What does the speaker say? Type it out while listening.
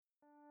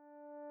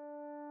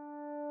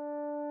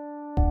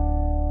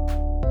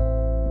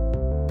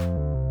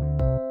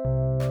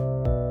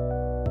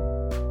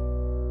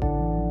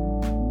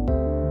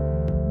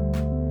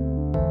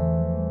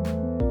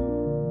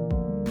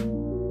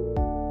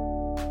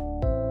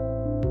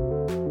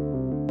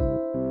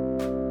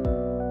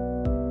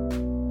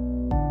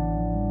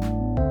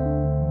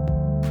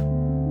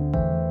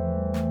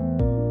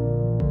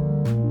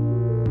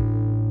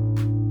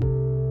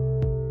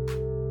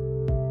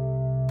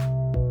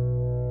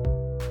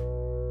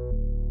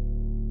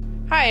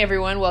Hi,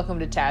 everyone. Welcome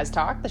to Taz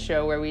Talk, the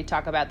show where we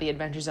talk about the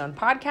Adventure Zone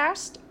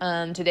podcast.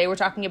 Today we're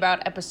talking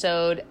about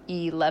episode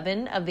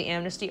 11 of the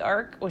Amnesty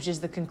arc, which is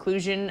the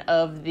conclusion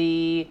of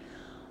the...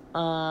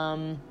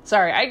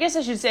 I guess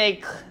I should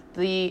say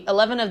the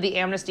 11 of the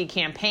Amnesty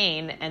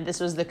campaign, and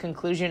this was the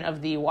conclusion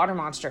of the Water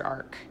Monster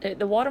arc.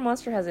 The Water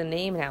Monster has a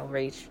name now,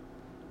 Rach.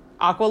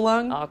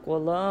 Aqualung?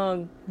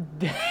 Aqualung.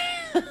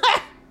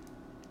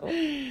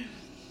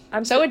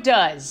 So it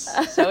does.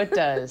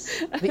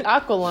 The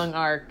Aqualung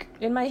arc.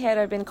 In my head,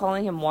 I've been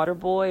calling him Water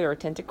Boy or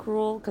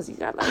Tentacruel because he's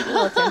got like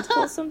little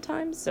tentacles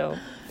sometimes. So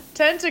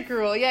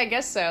Tentacruel, yeah, I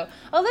guess so.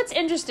 Oh, that's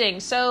interesting.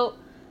 So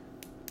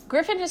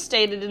Griffin has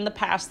stated in the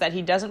past that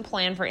he doesn't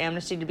plan for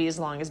Amnesty to be as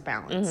long as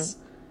Balance,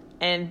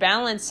 and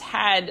Balance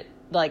had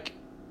like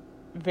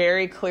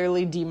very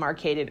clearly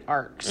demarcated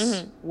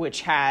arcs,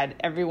 which had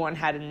everyone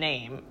had a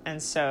name,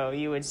 and so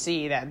you would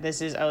see that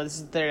this is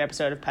the third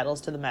episode of Petals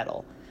to the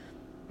Metal.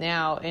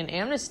 Now, in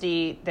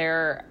Amnesty,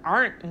 there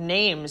aren't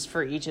names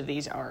for each of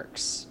these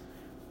arcs,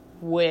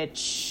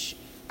 which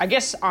I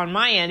guess on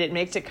my end, it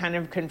makes it kind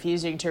of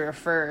confusing to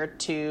refer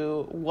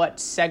to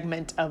what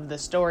segment of the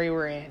story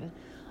we're in.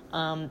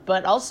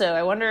 But also,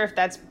 I wonder if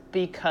that's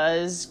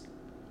because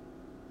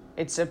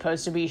it's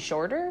supposed to be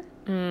shorter?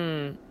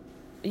 You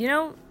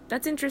know,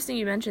 that's interesting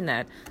you mentioned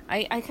that.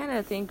 I kind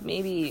of think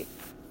maybe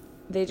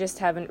they just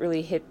haven't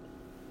really hit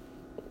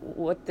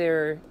what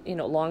their,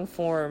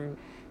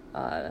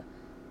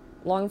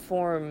 long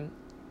form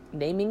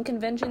naming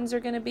conventions are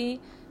going to be.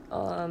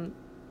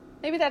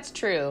 Maybe that's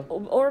true.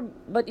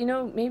 But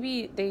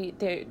maybe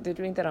they're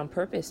doing that on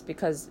purpose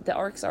because the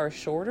arcs are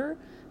shorter.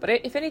 But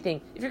if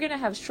anything, if you're going to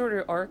have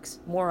shorter arcs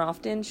more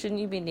often,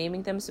 shouldn't you be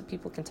naming them so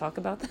people can talk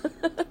about them?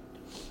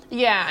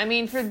 Yeah, I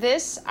mean, for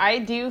this, I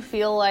do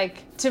feel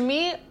like, to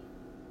me,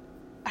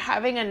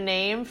 having a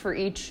name for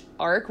each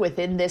arc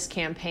within this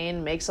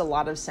campaign makes a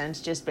lot of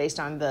sense just based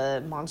on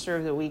the Monster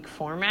of the Week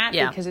format.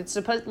 Yeah. Because it's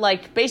supposed,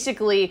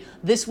 basically,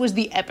 this was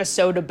the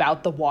episode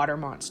about the water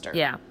monster.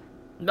 Yeah.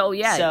 Oh,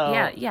 yeah,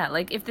 So, yeah.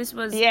 Like, if this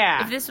was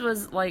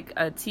like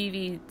a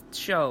TV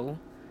show,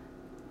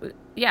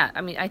 yeah,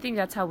 I mean, I think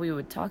that's how we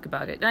would talk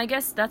about it. And I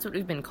guess that's what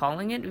we've been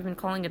calling it. We've been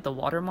calling it the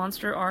Water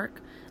Monster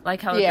arc.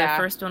 Like how the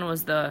first one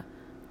was the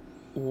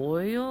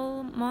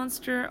Oil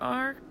Monster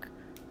arc.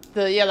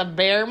 The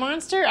bear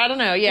monster? I don't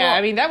know. Yeah, well,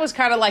 I mean, that was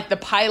kind of like the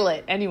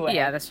pilot anyway.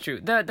 Yeah, that's true.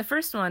 The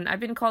first one, I've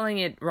been calling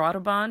it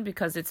Rotobon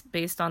because it's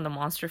based on the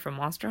monster from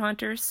Monster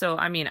Hunter. So,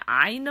 I mean,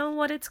 I know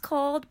what it's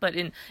called, but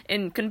in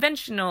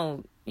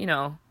conventional,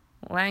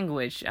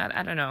 language,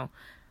 I don't know.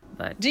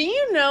 But do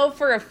you know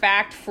for a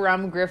fact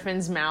from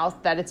Griffin's mouth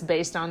that it's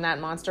based on that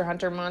Monster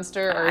Hunter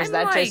monster, or is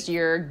that just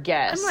your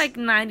guess? I'm like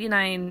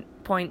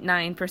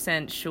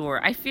 99.9%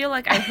 sure. I feel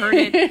like I heard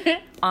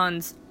it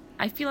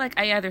I feel like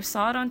I either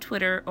saw it on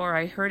Twitter or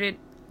I heard it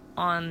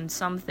on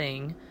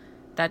something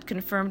that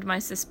confirmed my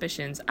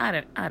suspicions. I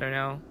don't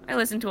know. I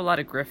listen to a lot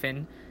of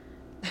Griffin.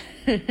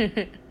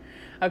 Okay,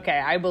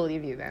 I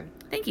believe you then.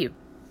 Thank you.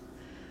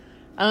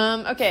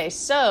 Okay,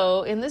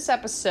 so in this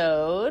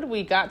episode,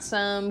 we got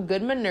some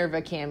good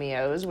Minerva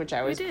cameos, which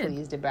I was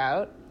pleased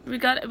about. We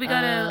got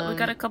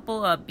a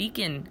couple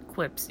beacon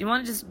quips. You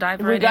want to just dive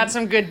right in? We got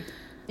some good.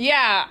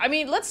 Yeah, I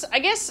mean,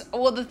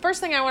 the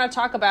first thing I want to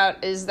talk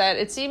about is that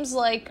it seems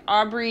like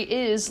Aubrey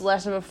is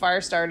less of a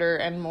fire starter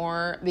and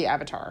more the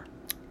Avatar.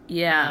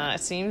 Yeah. It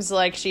seems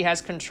like she has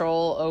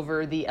control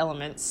over the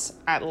elements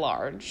at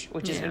large,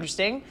 which is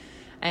interesting.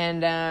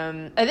 And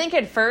I think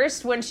at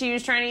first, when she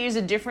was trying to use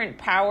a different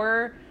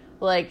power,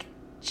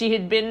 she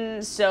had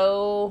been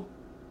so,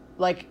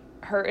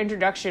 her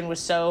introduction was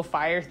so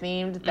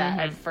fire-themed that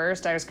at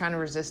first I was kind of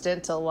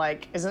resistant to,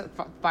 isn't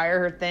fire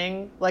her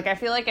thing? I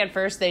feel like at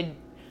first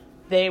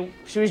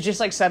she was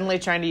just suddenly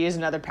trying to use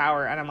another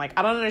power, and I'm like,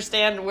 I don't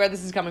understand where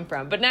this is coming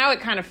from. But now it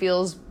kind of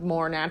feels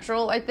more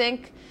natural, I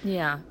think.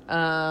 Yeah.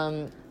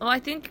 Well, I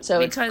think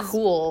so. It's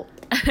cool.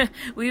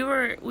 we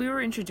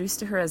were introduced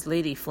to her as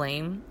Lady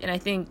Flame, and I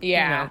think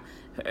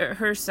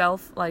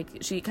herself,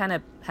 she kind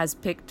of has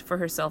picked for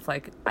herself,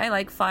 I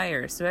like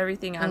fire, so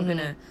everything I'm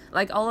gonna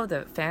all of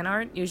the fan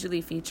art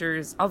usually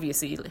features,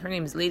 obviously her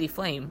name is Lady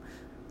Flame,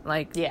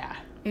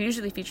 it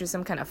usually features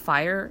some kind of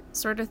fire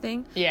sort of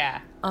thing.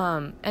 Yeah.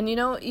 And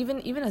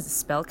even as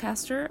a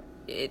spellcaster,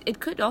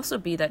 it could also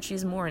be that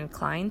she's more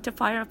inclined to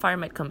fire. Fire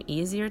might come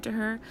easier to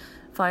her.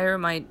 Fire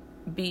might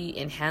be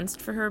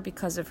enhanced for her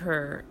because of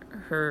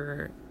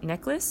her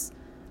necklace,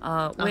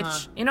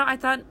 which I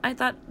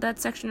thought that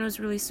section was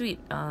really sweet.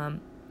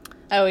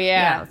 Oh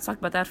yeah. Let's talk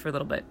about that for a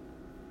little bit.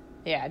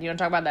 Yeah, do you want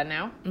to talk about that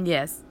now?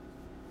 Yes.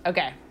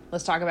 Okay,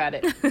 let's talk about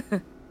it.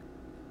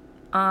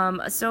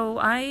 So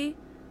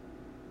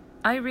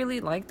I really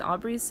liked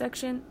Aubrey's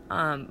section,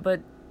 but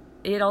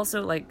it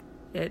also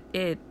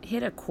it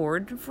hit a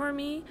chord for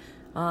me.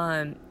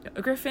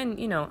 Griffin,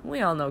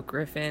 we all know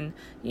Griffin.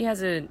 He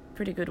has a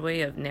pretty good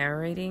way of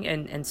narrating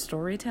and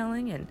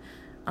storytelling, and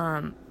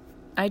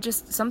I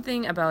just,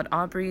 something about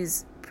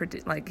Aubrey's,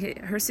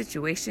 her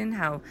situation,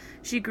 how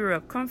she grew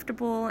up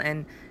comfortable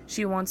and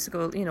she wants to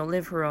go,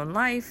 live her own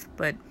life,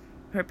 but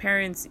her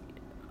parents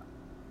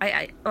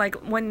I like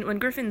when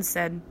Griffin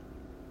said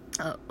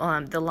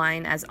the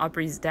line as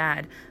Aubrey's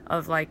dad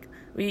of like,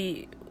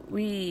 we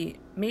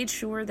made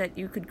sure that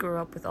you could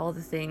grow up with all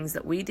the things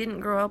that we didn't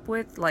grow up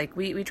with. Like,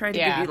 we tried to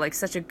give you, like,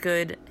 such a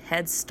good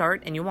head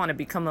start, and you want to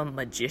become a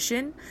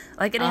magician.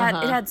 Like, it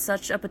had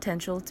such a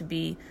potential to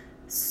be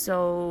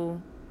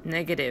so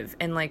negative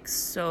and, like,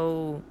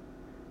 so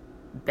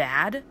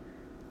bad.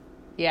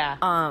 Yeah.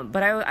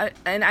 But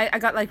I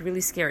got, like,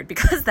 really scared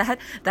because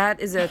that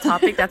is a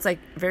topic that's, like,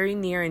 very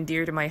near and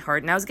dear to my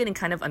heart. And I was getting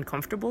kind of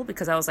uncomfortable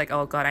because I was like,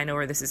 oh, God, I know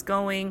where this is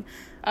going.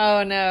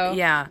 Oh, no.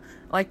 Yeah.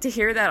 Like, to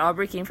hear that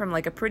Aubrey came from,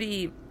 like, a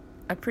pretty,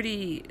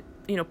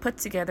 put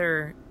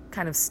together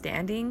kind of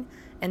standing,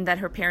 and that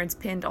her parents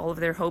pinned all of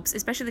their hopes,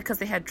 especially because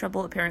they had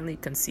trouble apparently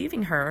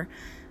conceiving her,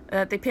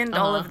 they pinned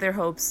all of their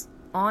hopes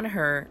on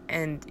her,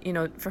 and,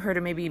 for her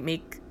to maybe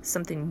make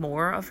something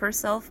more of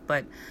herself.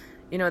 But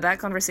that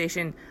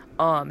conversation,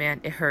 oh man,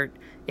 it hurt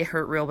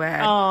real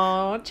bad.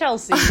 Oh,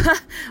 Chelsea.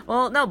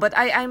 Well, no, but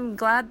I'm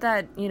glad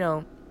that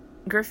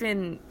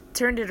Griffin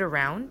turned it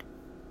around,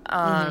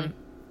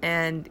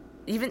 and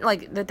even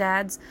like the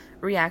dad's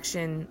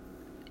reaction,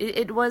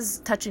 it was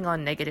touching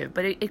on negative,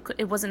 but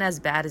it wasn't as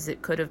bad as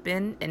it could have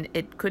been, and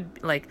it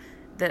could like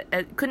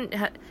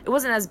it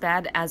wasn't as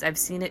bad as I've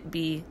seen it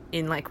be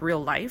in like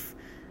real life,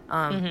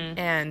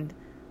 and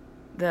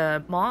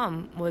the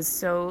mom was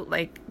so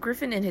like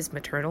Griffin in his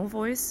maternal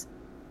voice,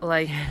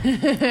 like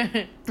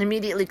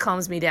immediately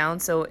calms me down,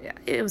 so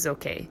it was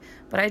okay.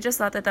 But I just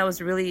thought that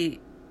was really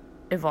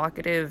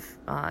evocative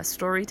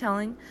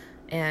storytelling,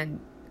 and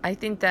I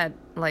think that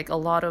like a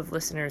lot of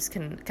listeners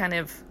can kind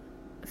of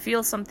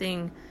feel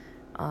something.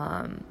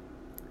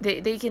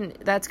 They can,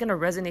 that's gonna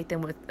resonate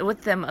them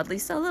with them at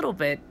least a little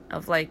bit,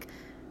 of like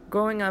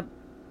growing up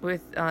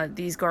with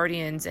these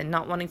guardians and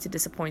not wanting to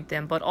disappoint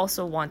them, but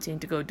also wanting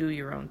to go do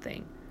your own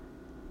thing.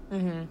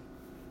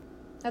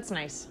 That's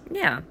nice.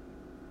 Yeah,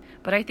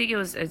 but I think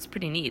it's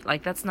pretty neat.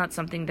 Like, that's not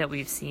something that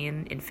we've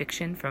seen in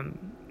fiction from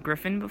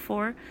Griffin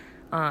before.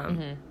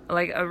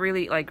 Like a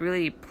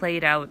really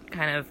played out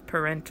kind of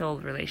parental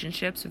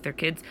relationships with their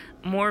kids,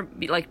 more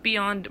like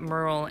beyond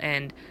Merle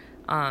and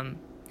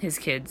his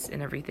kids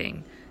and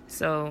everything.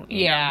 So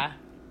yeah,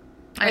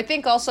 I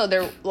think also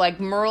there, like,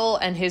 Merle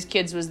and his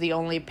kids was the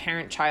only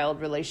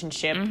parent-child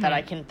relationship that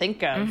I can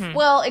think of.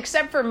 Well,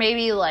 except for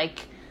maybe like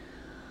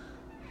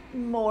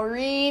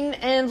Maureen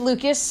and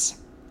Lucas.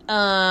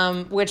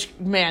 Which,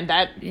 man,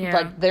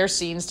 like, their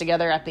scenes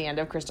together at the end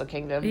of Crystal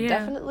Kingdom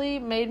definitely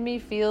made me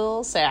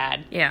feel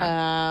sad.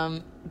 Yeah.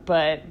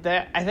 But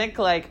I think,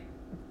 like,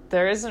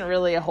 there isn't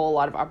really a whole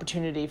lot of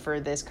opportunity for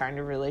this kind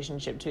of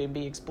relationship to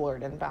be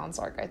explored in Balance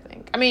Arc, I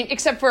think. I mean,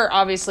 except for,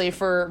 obviously,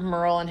 for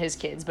Merle and his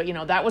kids. But,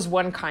 that was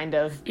one kind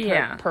of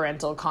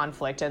parental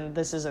conflict, and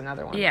this is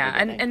another one. Yeah,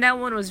 and that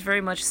one was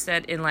very much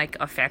set in, like,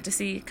 a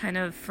fantasy kind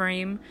of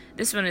frame.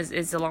 This one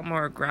is a lot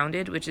more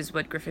grounded, which is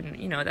what Griffin,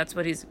 that's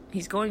what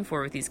he's going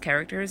for with these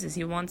characters, is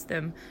he wants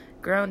them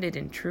grounded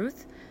in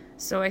truth.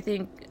 So I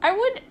think... Go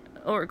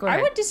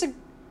ahead.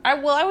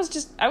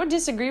 I would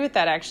disagree with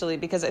that, actually,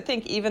 because I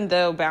think even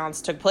though Balance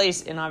took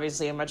place in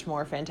obviously a much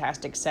more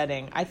fantastic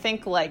setting, I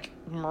think, like,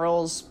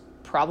 Merle's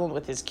problem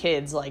with his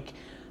kids, like,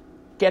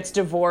 gets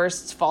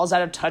divorced, falls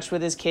out of touch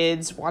with his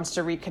kids, wants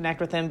to reconnect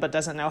with him, but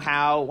doesn't know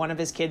how. One of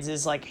his kids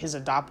is, like, his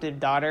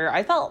adopted daughter.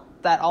 I felt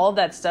that all of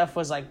that stuff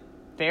was, like,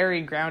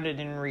 very grounded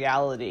in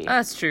reality.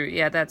 That's true.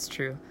 Yeah, that's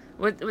true.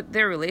 With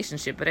their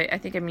relationship, but I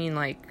think I mean,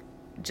 like,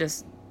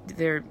 just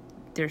their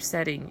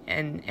setting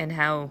and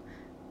how...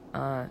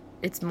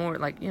 it's more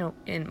like,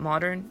 in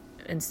modern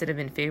instead of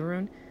in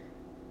Faerun.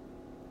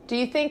 Do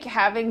you think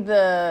having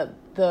the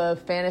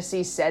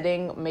fantasy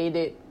setting made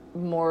it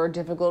more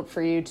difficult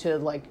for you to,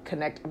 like,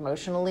 connect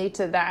emotionally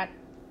to that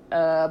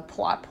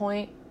plot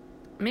point?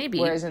 Maybe.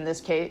 Whereas in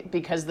this case,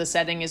 because the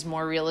setting is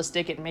more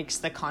realistic, it makes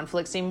the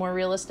conflict seem more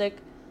realistic?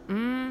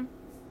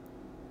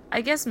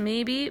 I guess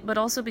maybe, but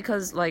also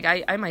because, like,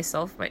 I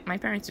myself, my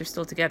parents are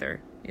still together,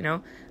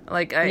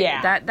 Like,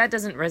 that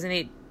doesn't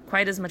resonate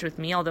quite as much with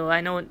me, although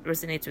I know it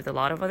resonates with a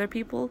lot of other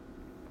people.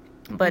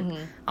 But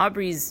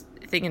Aubrey's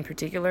thing in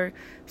particular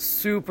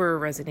super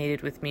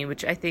resonated with me,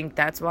 which I think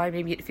that's why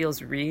maybe it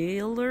feels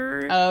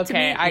realer to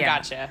me. I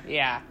gotcha.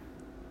 Yeah,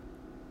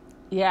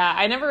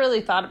 I never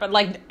really thought about,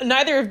 like,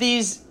 neither of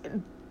these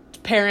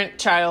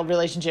parent-child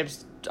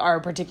relationships are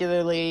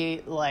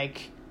particularly,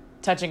 like,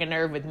 touching a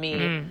nerve with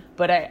me,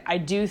 but I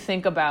do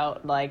think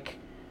about, like,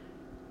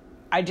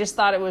 I just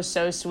thought it was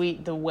so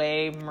sweet the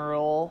way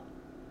Merle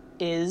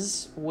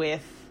is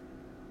with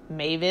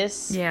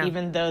Mavis,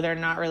 even though they're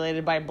not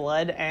related by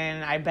blood,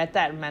 and I bet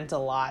that meant a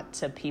lot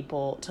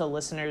to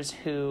listeners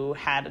who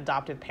had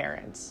adopted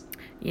parents.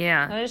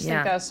 Yeah, and I just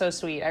think that was so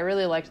sweet. I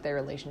really liked their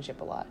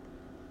relationship a lot.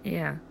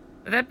 Yeah.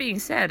 That being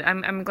said,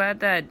 I'm glad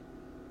that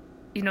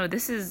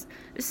this is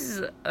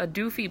a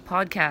doofy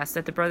podcast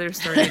that the brothers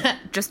started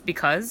just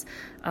because,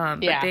 but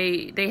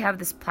they have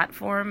this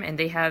platform and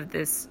they have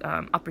this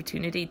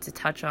opportunity to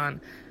touch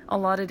on a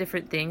lot of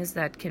different things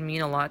that can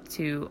mean a lot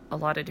to a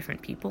lot of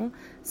different people.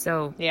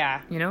 So,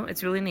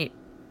 it's really neat.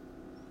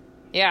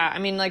 Yeah, I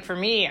mean, like, for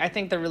me, I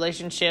think the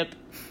relationship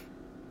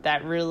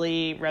that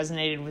really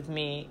resonated with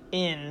me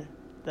in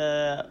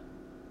the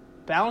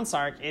Balance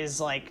arc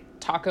is, like,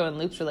 Taco and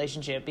Loop's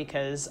relationship,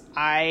 because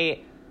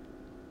I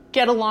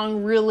get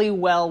along really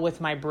well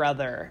with my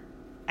brother,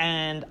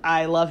 and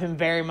I love him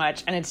very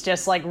much, and it's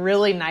just, like,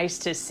 really nice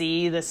to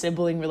see the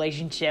sibling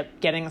relationship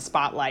getting a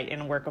spotlight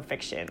in a work of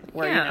fiction,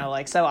 where, you know,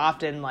 like, so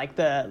often, like,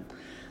 I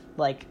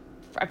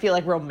feel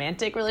like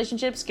romantic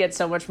relationships get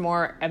so much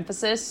more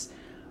emphasis,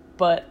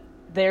 but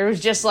there's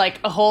just, like,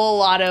 a whole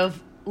lot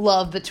of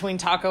love between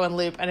Taco and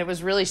Loop, and it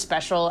was really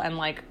special and,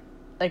 like,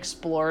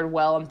 explored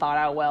well and thought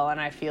out well, and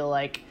I feel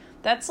like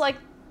that's, like,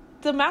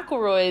 the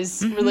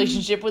McElroys'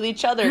 relationship with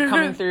each other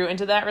coming through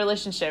into that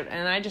relationship,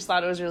 and I just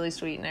thought it was really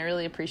sweet, and I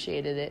really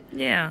appreciated it.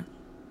 Yeah.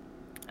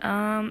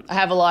 I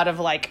have a lot of,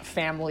 like,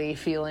 family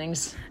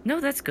feelings. No,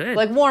 that's good.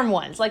 Like, warm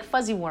ones, like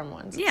fuzzy warm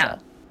ones. Yeah.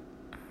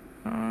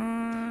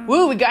 So.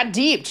 Woo, we got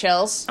deep,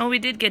 Chels. Oh, we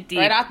did get deep.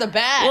 Right off the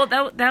bat.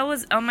 Well, that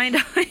was on my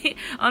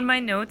on my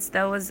notes.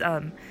 That was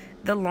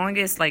the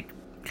longest, like,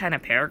 kind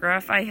of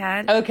paragraph I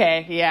had.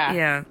 Okay, yeah.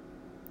 Yeah.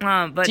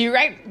 But do you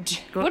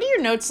write? What do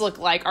your notes look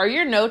like? Are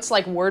your notes,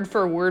 like, word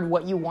for word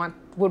what you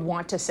would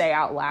want to say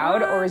out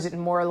loud, or is it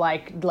more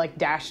like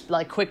dash,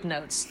 like, quick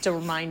notes to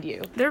remind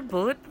you? They're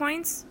bullet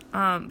points,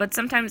 but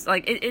sometimes,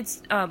 like,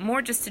 it's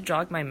more just to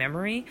jog my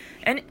memory.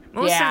 And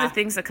most of the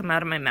things that come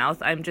out of my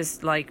mouth, I'm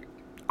just, like,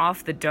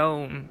 off the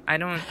dome. I'm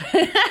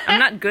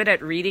not good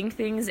at reading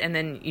things and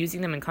then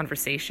using them in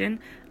conversation,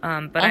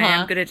 but I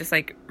am good at just,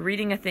 like,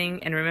 reading a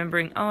thing and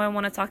remembering, oh, I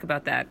want to talk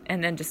about that,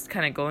 and then just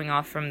kind of going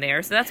off from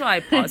there. So that's why I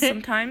pause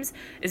sometimes,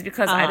 is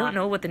because I don't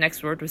know what the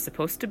next word was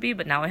supposed to be,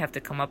 but now I have to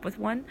come up with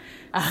one.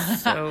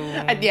 So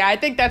yeah, I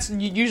think that's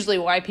usually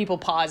why people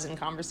pause in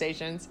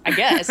conversations, I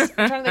guess.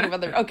 I'm trying to think of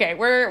other... Okay,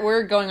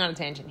 we're going on a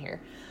tangent here.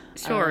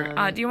 Sure.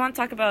 Do you want to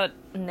talk about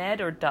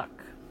Ned or Duck?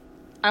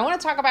 I want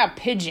to talk about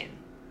Pigeon.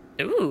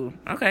 Ooh,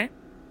 okay.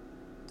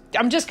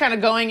 I'm just kind of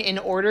going in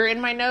order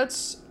in my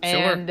notes.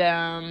 Sure.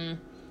 And,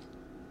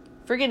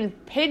 friggin'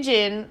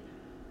 Pigeon.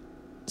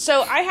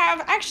 So I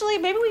have, actually,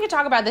 maybe we could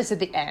talk about this at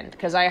the end,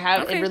 because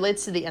it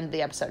relates to the end of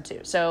the episode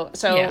too. So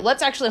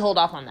let's actually hold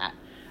off on that.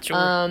 Sure.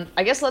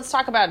 I guess let's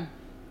talk about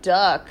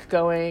Duck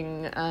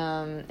going,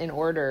 in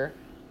order.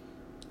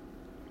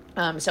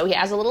 So he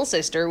has a little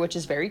sister, which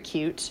is very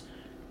cute.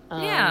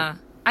 Yeah.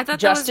 I thought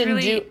Justin that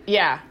was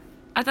really...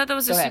 I thought that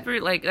was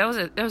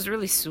that was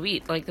really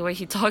sweet, like the way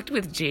he talked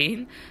with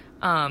Jane.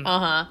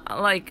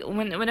 Like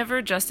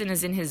whenever Justin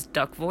is in his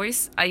duck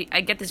voice, I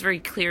get this very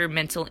clear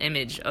mental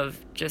image of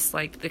just,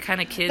 like, the kind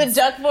of kids. The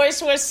duck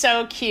voice was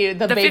so cute.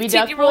 The baby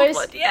duck voice.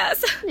 One,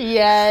 yes.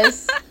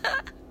 Yes.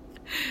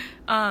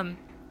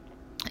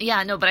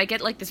 Yeah, no, but I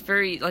get, like, this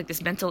very, like,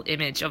 this mental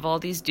image of all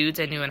these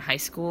dudes I knew in high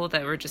school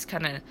that were just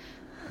kind of,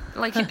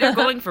 like, they're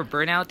going for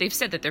burnout. They've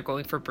said that they're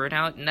going for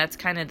burnout, and that's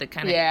kind of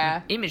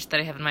the image that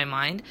I have in my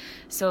mind.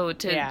 So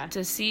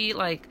to see,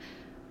 like,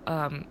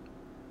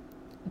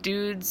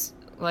 dudes,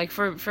 like,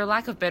 for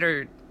lack of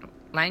better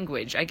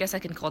language, I guess I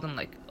can call them,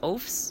 like,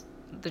 oafs.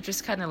 They're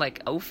just kind of,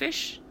 like,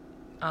 oafish.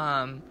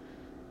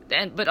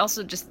 But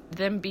also just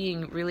them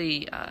being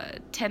really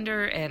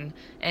tender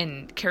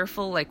and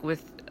careful, like,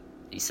 with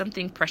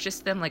something precious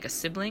to them, like a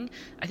sibling.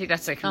 I think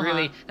that's, like,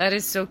 really, that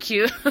is so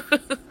cute.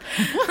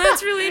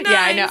 That's really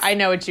nice. Yeah, I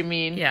know what you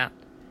mean. Yeah.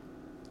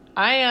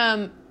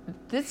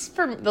 This,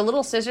 for the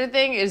little sister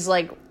thing, is,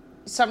 like,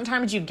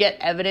 sometimes you get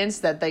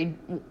evidence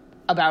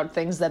about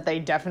things that they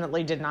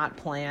definitely did not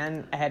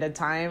plan ahead of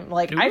time.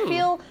 Like, I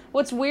feel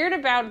what's weird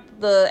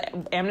about the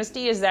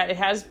Amnesty is that it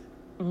has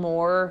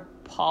more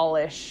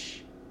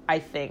polish, I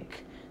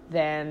think,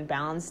 than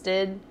Balance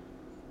did.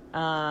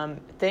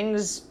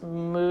 Things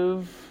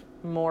move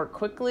more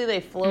quickly, they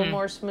flow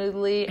more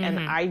smoothly, and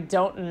I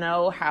don't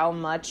know how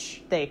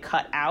much they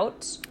cut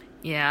out.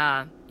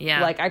 Yeah.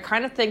 Like, I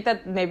kind of think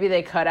that maybe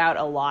they cut out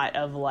a lot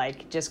of,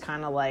 like, just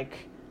kind of,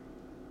 like,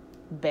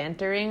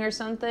 bantering or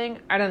something.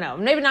 I don't know.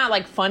 Maybe not,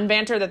 like, fun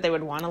banter that they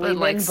would want to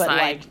leave in, but,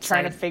 like,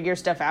 trying to figure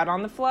stuff out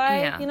on the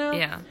fly, you know?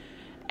 Yeah.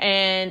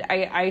 And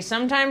I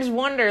sometimes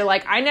wonder,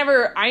 like, I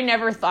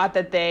never thought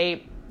that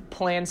they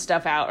plan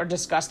stuff out or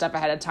discuss stuff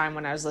ahead of time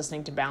when I was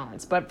listening to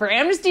Balance. But for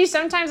Amnesty,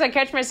 sometimes I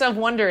catch myself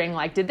wondering,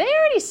 like, did they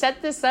already set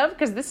this up?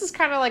 Because this is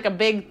kind of like a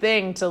big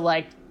thing to,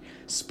 like,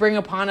 spring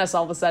upon us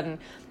all of a sudden.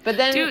 But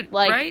then, dude,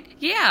 like... right?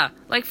 Yeah.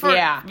 Like,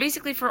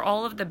 basically for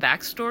all of the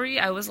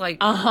backstory, I was like,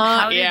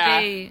 how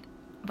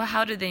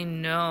did they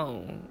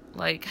know?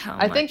 Like, how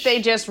much? I think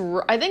they just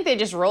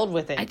rolled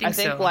with it. I think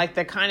so. Like,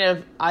 the kind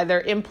of either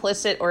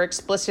implicit or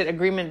explicit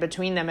agreement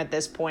between them at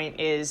this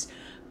point is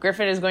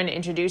Griffin is going to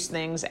introduce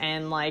things,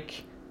 and,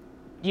 like,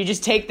 you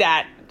just take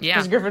that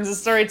because Griffin's a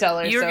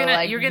storyteller. You're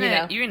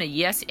gonna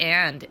yes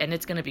and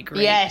it's gonna be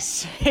great.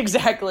 Yes,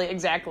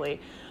 exactly.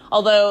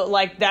 Although,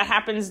 like,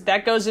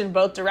 that goes in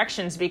both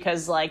directions,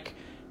 because, like,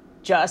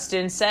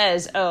 Justin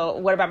says, "Oh,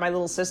 what about my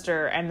little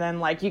sister?" And then,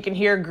 like, you can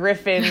hear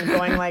Griffin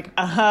going, like,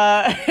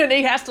 and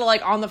he has to,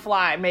 like, on the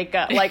fly make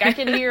up. Like, I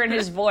can hear in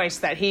his voice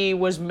that he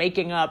was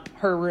making up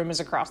her room is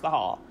across the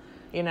hall.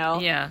 you know?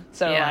 Yeah.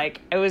 So, yeah.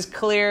 like, it was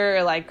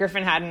clear, like,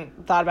 Griffin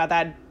hadn't thought about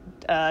that.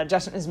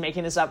 Justin is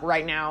making this up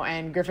right now,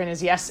 and Griffin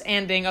is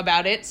yes-anding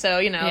about it. So,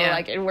 you know,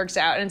 like, it works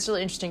out. And it's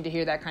really interesting to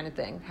hear that kind of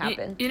thing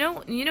happen. You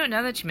know,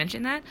 now that you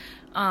mentioned that,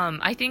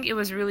 I think it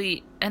was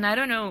really, and I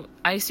don't know,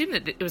 I assume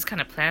that it was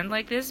kind of planned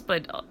like this,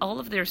 but all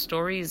of their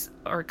stories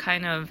are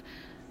kind of,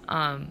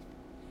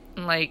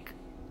 like,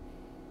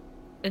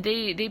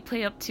 they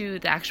play up to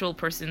the actual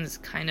person's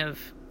kind of,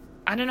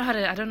 I don't know how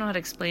to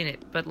explain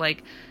it, but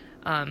like,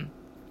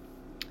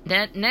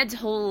 Ned's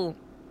whole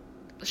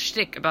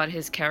shtick about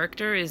his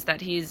character is that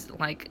he's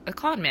like a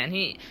con man.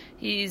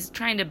 He's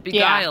trying to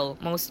beguile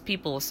most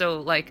people.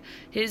 So like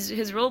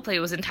his role play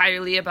was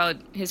entirely about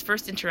his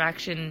first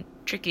interaction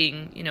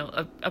tricking, you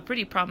know, a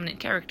pretty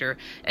prominent character.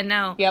 And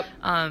now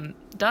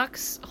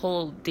Duck's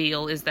whole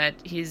deal is that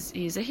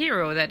he's a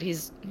hero, that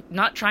he's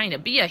not trying to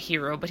be a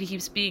hero, but he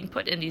keeps being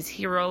put in these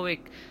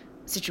heroic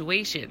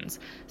situations.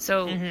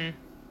 So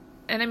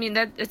and I mean,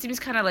 that seems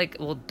kind of like,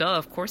 well, duh,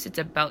 of course it's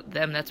about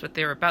them. That's what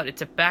they're about.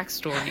 It's a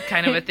backstory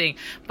kind of a thing.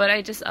 But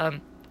I just, I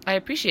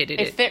appreciated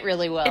it. It fit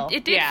really well.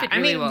 It did fit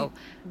really well.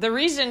 The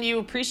reason you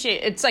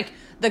appreciate, it's like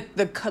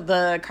the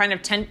kind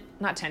of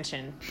not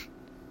tension.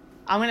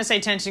 I'm going to say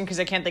tension because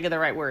I can't think of the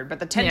right word, but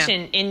the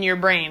tension in your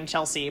brain,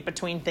 Chelsea,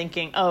 between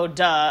thinking, oh,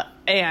 duh,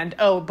 and,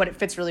 oh, but it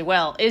fits really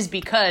well, is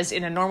because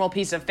in a normal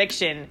piece of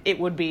fiction, you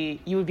would be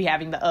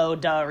having the, oh,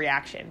 duh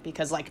reaction,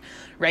 because, like,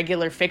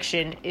 regular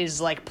fiction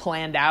is, like,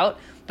 planned out.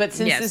 But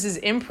since this is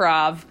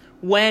improv,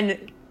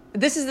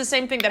 this is the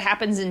same thing that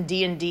happens in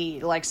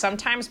D&D. Like,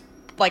 sometimes,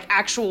 like,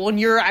 when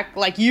you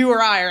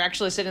or I are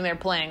actually sitting there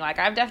playing, like,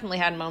 I've definitely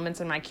had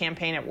moments in my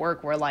campaign at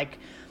work where, like,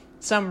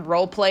 some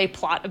role play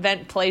plot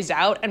event plays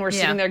out and we're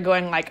sitting there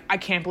going like, I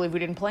can't believe we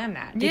didn't plan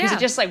that, because it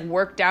just like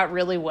worked out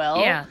really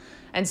well.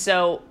 And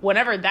so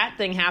whenever that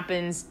thing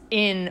happens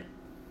in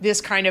this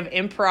kind of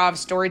improv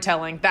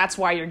storytelling, that's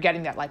why you're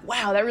getting that like,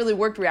 wow, that really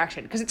worked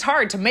reaction, because it's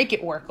hard to make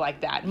it work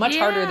like that, much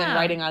harder than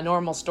writing a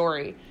normal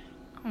story.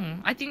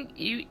 I think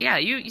you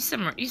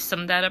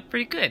summed that up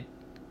pretty good.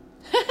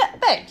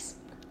 Thanks.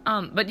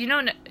 But you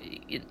know,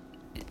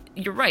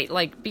 you're right,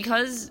 like,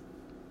 because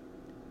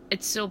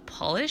it's so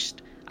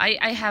polished,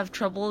 I have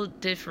trouble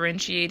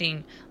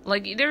differentiating.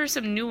 Like, there are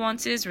some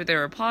nuances where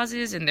there are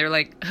pauses and they're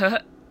like,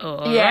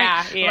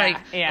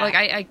 Like,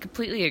 I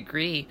completely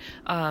agree.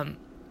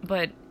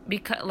 But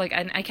because, like,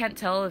 I can't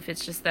tell if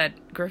it's just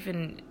that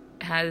Griffin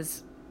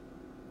has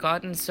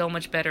gotten so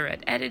much better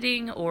at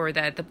editing, or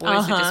that the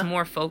boys are just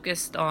more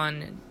focused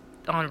on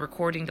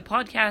recording the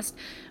podcast.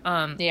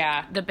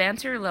 The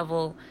banter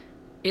level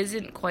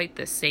isn't quite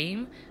the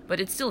same, but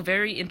it's still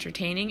very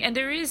entertaining, and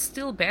there is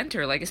still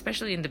banter, like,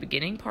 especially in the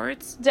beginning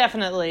parts.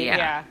 Definitely,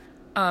 yeah.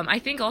 I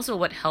think also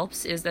what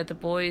helps is that the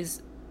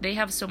boys, they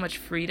have so much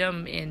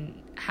freedom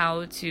in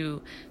how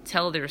to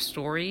tell their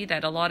story,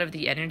 that a lot of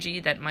the energy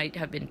that might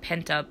have been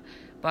pent up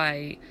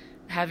by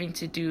having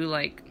to do,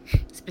 like,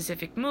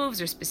 specific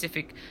moves or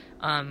specific,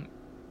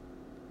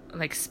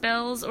 like,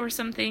 spells or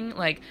something,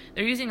 like,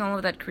 they're using all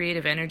of that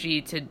creative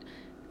energy to,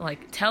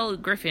 like, tell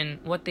Griffin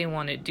what they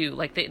want to do.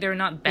 Like, they're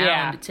not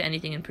bound to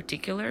anything in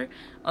particular,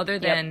 other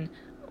than,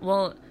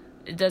 well,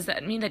 does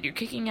that mean that you're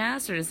kicking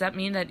ass, or does that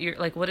mean that you're,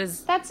 like, what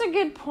is... That's a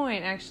good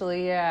point,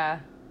 actually, yeah.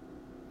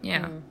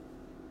 Yeah.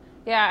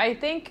 Yeah, I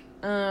think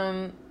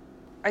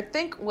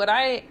what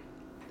I,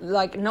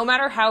 like, no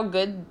matter how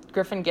good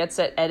Griffin gets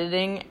at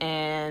editing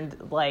and,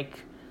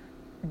 like,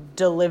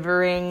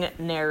 delivering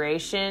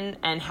narration,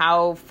 and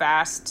how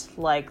fast,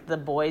 like, the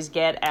boys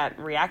get at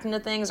reacting to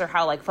things, or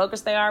how, like,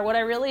 focused they are, what I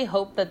really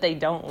hope that they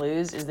don't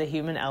lose is the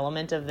human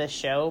element of this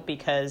show,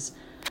 because,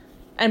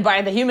 and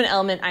by the human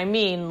element I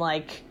mean,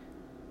 like,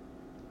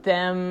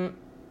 them,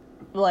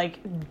 like,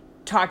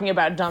 talking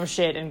about dumb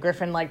shit and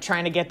Griffin, like,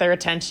 trying to get their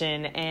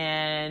attention,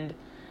 and,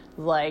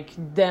 like,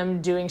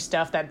 them doing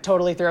stuff that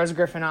totally throws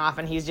Griffin off,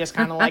 and he's just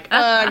kind of like,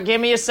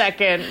 give me a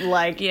second,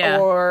 like,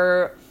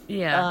 or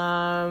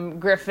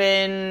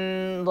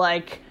Griffin,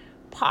 like,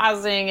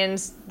 pausing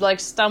and, like,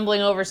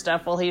 stumbling over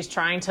stuff while he's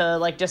trying to,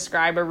 like,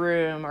 describe a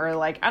room, or,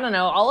 like, I don't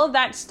know, all of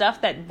that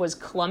stuff that was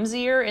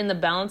clumsier in the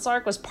balance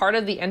arc was part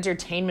of the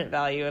entertainment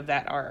value of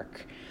that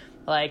arc.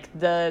 Like,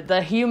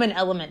 the human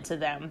element to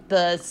them,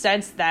 the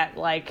sense that,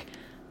 like,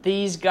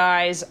 these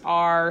guys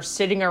are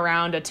sitting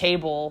around a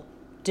table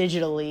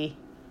digitally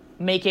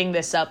making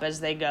this up as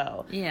they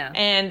go. Yeah.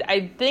 And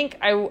I think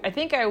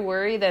I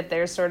worry that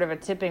there's sort of a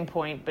tipping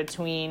point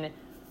between,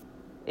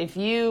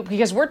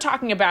 because we're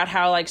talking about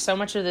how, like, so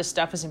much of this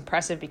stuff is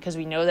impressive because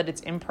we know that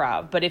it's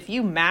improv, but if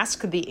you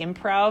mask the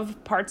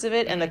improv parts of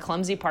it and the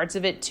clumsy parts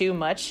of it too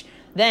much,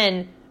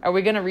 then are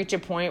we going to reach a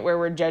point where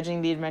we're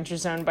judging the Adventure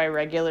Zone by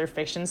regular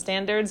fiction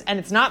standards? And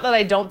it's not that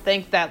I don't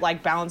think that,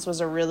 like, Balance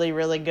was a really,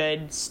 really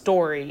good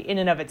story in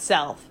and of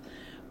itself,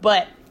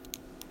 but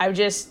I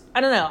don't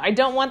know. I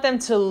don't want them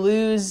to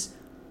lose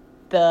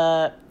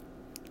the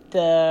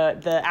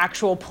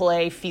actual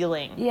play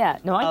feeling. Yeah,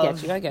 no,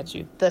 I get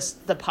you.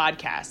 The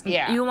podcast.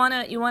 Yeah. You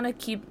wanna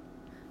keep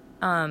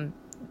them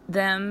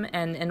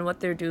and what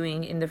they're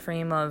doing in the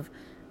frame of,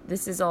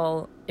 this is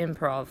all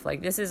improv.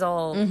 Like, this is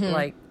all,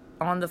 like,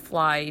 on the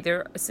fly.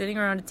 They're sitting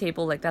around a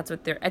table, like, that's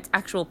what it's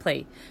actual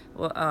play.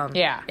 Well,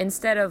 Yeah.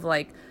 Instead of,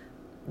 like,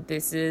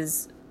 this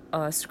is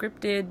a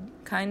scripted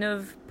kind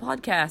of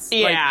podcast.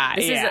 Yeah,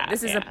 Like,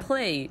 this is a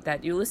play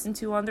that you listen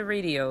to on the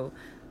radio.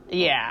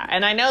 Yeah,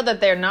 and I know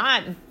that they're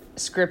not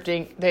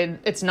scripting.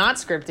 It's not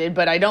scripted,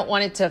 but I don't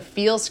want it to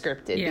feel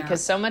scripted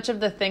because so much of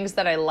the things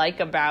that I like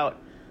about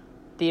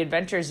the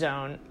Adventure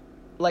Zone,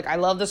 like, I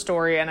love the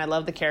story and I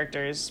love the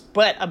characters,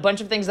 but a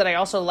bunch of things that I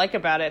also like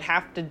about it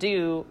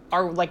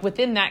are like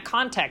within that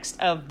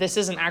context of this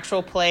is an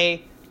actual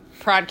play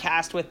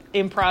podcast with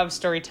improv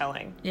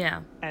storytelling.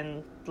 Yeah.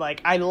 And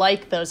like, I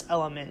like those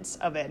elements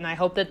of it, and I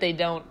hope that they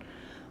don't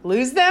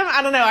lose them.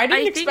 I don't know. I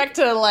didn't expect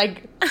to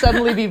like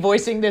suddenly be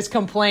voicing this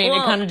complaint.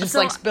 It kind of just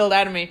like spilled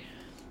out of me.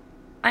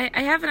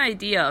 I have an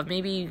idea of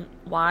maybe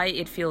why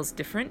it feels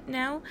different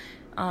now.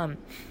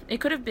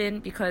 It could have been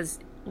because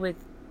with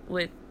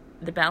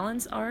the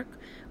balance arc,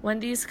 when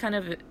these kind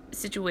of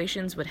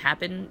situations would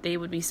happen, they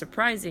would be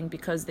surprising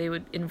because they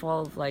would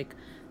involve like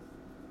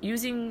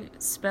using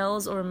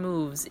spells or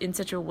moves in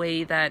such a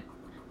way that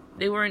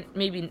they weren't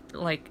maybe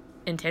like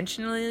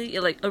intentionally,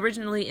 like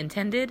originally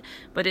intended,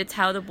 but it's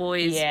how the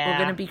boys were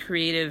going to be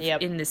creative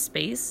in this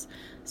space.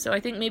 So I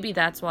think maybe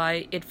that's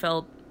why it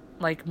felt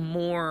like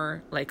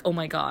more like, oh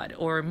my god,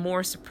 or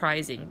more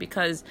surprising,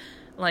 because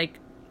like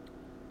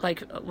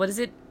what is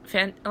it,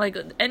 like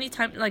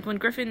anytime, like when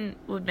Griffin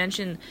would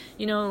mention,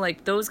 you know,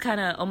 like those kind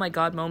of oh my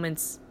god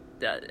moments,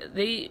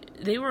 they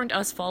weren't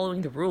us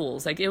following the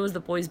rules. Like, it was the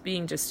boys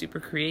being just super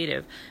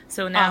creative.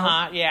 So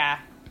now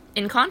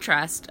in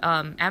contrast,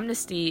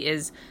 Amnesty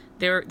is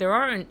there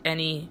aren't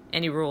any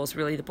rules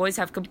really. The boys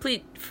have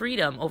complete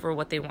freedom over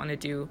what they want to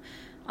do.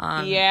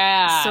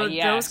 So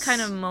those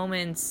kind of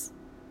moments,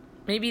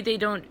 maybe they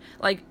don't,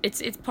 like,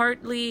 it's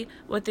partly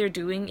what they're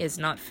doing is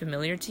not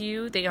familiar to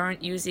you. They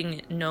aren't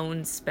using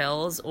known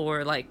spells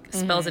or like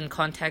spells in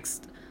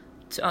context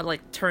to,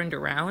 like, turned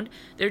around.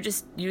 They're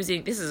just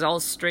using, this is all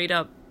straight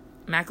up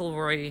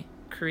McElroy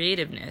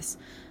creativeness.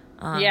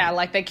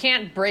 Like, they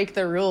can't break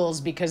the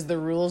rules because the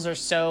rules are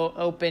so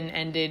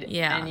open-ended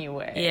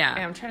anyway. Yeah.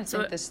 And I'm trying to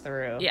think this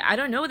through. Yeah, I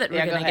don't know that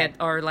we're going to get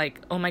our, like,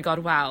 oh my god,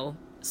 wow,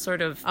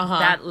 sort of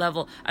that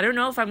level. I don't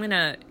know if I'm going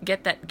to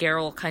get that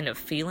Geralt kind of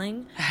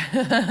feeling.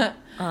 But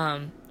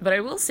I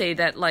will say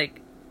that, like,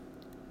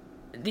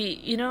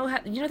 you know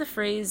the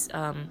phrase,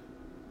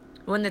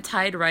 when the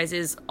tide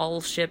rises, all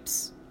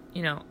ships,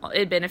 you know,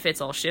 it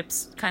benefits all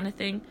ships kind of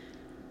thing.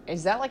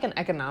 Is that like an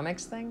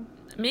economics thing?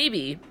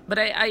 Maybe, but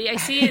I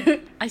see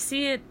it. I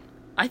see it.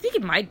 I think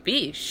it might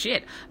be.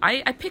 Shit,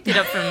 I picked it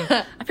up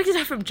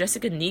from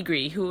Jessica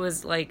Negri, who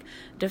was like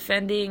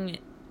defending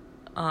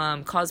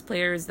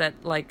cosplayers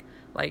that like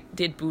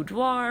did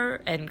boudoir,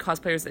 and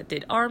cosplayers that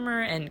did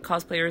armor, and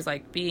cosplayers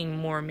like being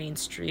more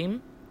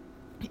mainstream,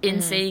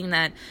 in saying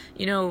that,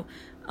 you know,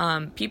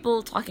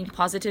 people talking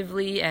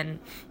positively and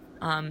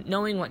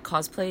knowing what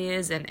cosplay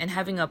is and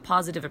having a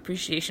positive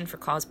appreciation for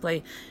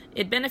cosplay,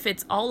 it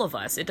benefits all of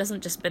us. It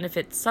doesn't just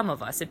benefit some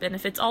of us. It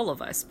benefits all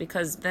of us,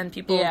 because then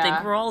people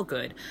think we're all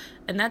good.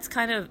 And that's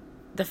kind of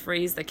the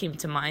phrase that came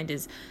to mind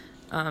is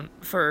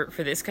for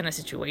this kind of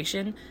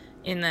situation,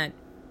 in that,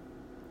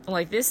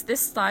 like, this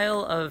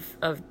style of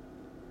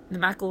the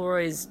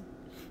McElroys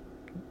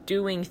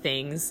doing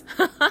things,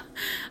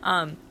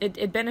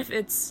 it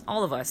benefits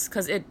all of us,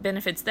 because it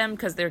benefits them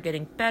because they're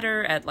getting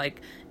better at like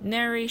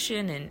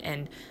narration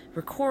and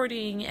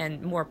recording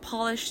and more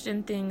polished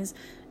and things.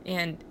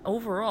 And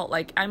overall,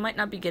 like, I might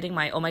not be getting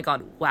my oh my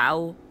god,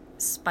 wow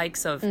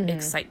spikes of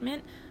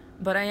excitement,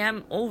 but I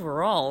am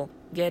overall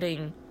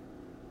getting,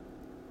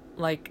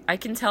 like, I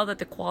can tell that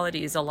the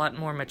quality is a lot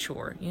more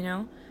mature, you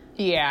know?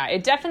 Yeah,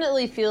 it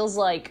definitely feels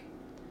like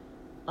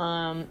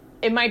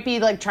it might be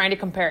like trying to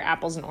compare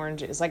apples and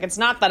oranges. Like, it's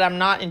not that I'm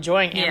not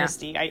enjoying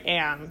Amnesty. I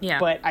am. Yeah.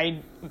 But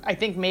I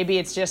think maybe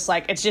it's just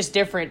like, it's just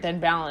different than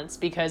Balance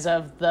because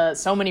of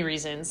so many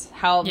reasons.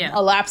 How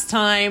elapsed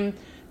time,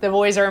 the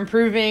boys are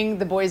improving,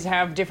 the boys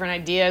have different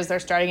ideas, they're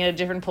starting at a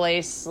different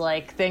place,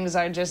 like, things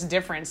are just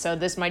different. So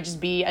this might just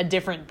be a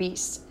different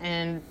beast.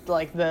 And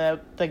like the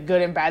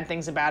good and bad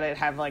things about it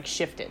have like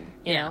shifted,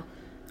 you know?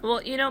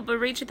 Well, you know, but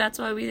Rachel, that's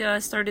why we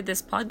started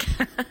this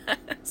podcast.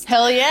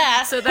 Hell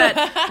yeah! So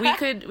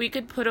that we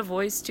could put a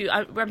voice to.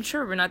 I'm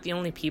sure we're not the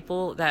only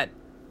people that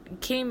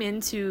came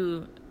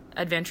into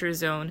Adventure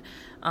Zone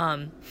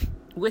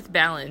with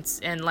Balance,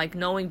 and like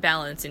knowing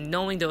Balance and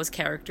knowing those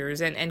characters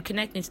and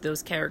connecting to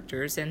those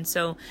characters, and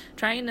so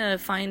trying to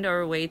find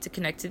our way to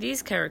connect to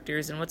these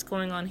characters and what's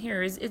going on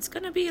here it's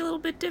going to be a little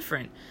bit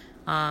different.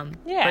 But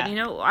you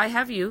know, I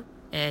have you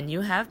and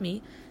you have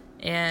me.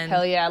 And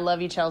hell yeah, I love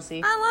you,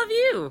 Chelsea. I love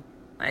you.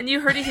 And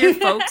you heard it here,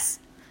 folks.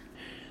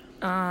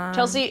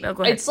 Chelsea,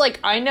 it's like,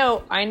 I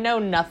know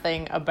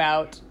nothing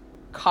about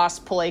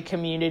cosplay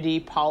community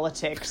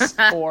politics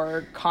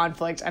or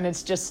conflict, and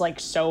it's just like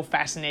so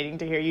fascinating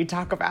to hear you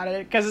talk about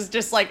it, because it's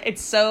just like,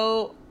 it's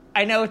so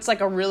I know it's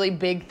like a really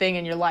big thing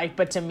in your life,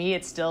 but to me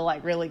it's still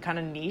like really kind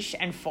of niche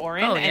and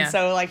foreign. Oh, yeah. And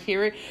so like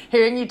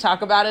hearing you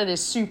talk about it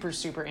is super,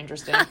 super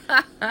interesting.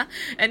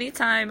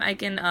 Anytime I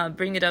can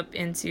bring it up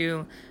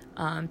into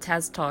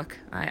Taz Talk,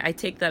 I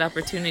take that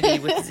opportunity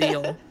with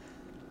zeal.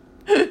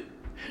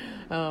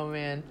 Oh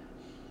man.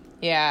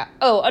 Yeah.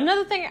 Oh,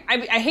 another thing,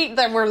 I hate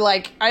that we're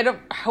like, I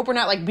hope we're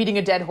not like beating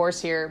a dead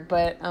horse here,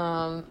 but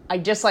I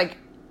just like,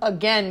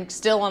 again,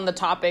 still on the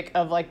topic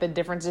of like the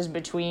differences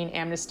between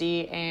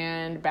Amnesty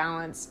and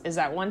Balance, is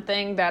that one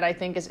thing that I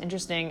think is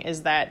interesting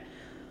is that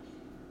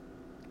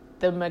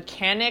the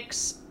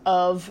mechanics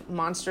of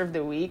Monster of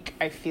the Week,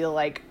 I feel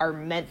like, are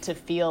meant to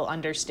feel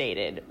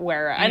understated.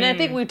 And I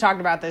think we've talked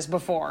about this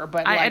before,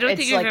 but like, I don't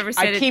think you've ever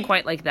said it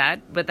quite like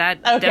that, but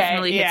that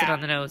definitely hits it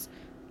on the nose.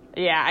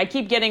 Yeah, I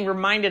keep getting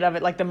reminded of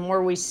it, like, the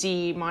more we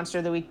see Monster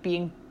of the Week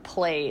being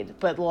played.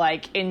 But,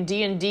 like, in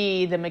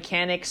D&D, the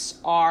mechanics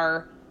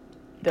are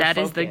that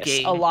is the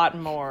game. A lot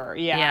more.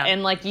 Yeah.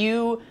 And, like,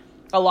 a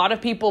lot of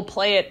people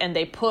play it, and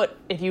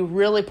if you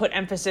really put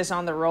emphasis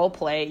on the role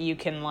play, you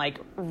can, like,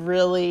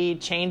 really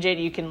change it.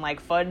 You can, like,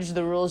 fudge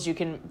the rules. You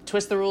can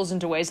twist the rules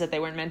into ways that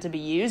they weren't meant to be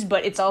used.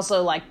 But it's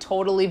also, like,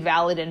 totally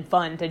valid and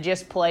fun to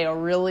just play a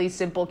really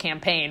simple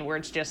campaign where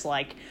it's just,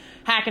 like,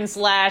 hack and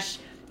slash.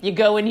 You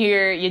go in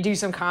here, you do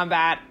some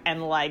combat,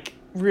 and, like,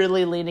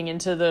 really leaning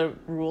into the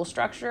rule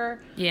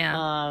structure.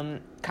 Yeah.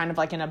 Kind of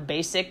like in a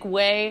basic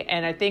way.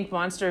 And I think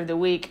Monster of the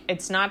Week,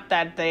 it's not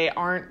that they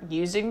aren't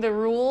using the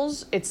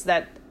rules. It's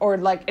not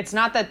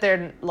that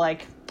they're,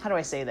 like, how do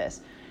I say this?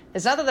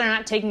 It's not that they're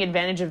not taking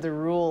advantage of the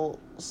rules.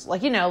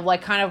 Like, you know,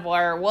 like, kind of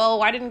where, well,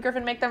 why didn't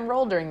Griffin make them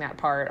roll during that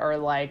part? Or,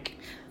 like,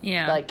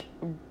 like,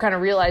 kind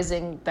of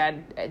realizing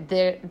that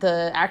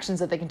the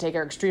actions that they can take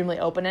are extremely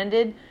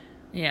open-ended.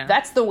 Yeah.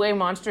 That's the way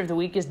Monster of the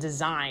Week is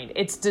designed.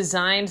 It's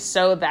designed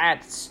so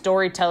that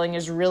storytelling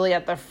is really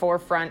at the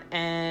forefront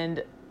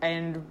and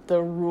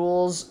the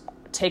rules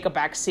take a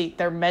back seat.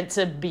 They're meant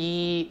to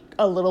be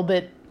a little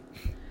bit,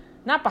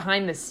 not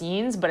behind the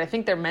scenes, but I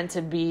think they're meant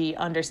to be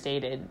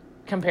understated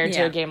compared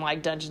to a game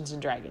like Dungeons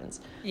and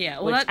Dragons. Yeah.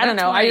 Well, which, I don't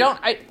know.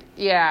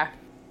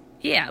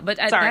 Yeah, but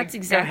that's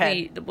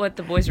exactly what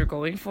the boys were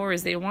going for,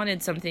 is they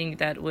wanted something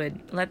that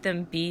would let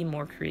them be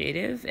more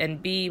creative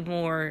and be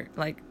more,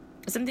 like,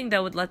 something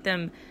that would let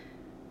them,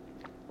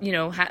 you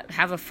know,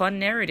 have a fun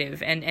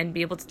narrative and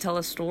be able to tell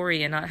a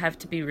story and not have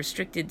to be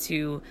restricted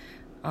to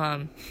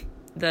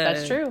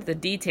That's true. the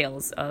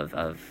details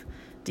of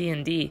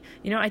D&D.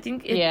 You know, I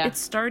think it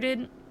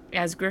started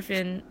as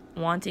Griffin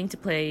wanting to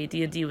play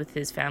D&D with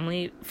his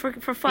family for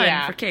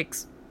fun, for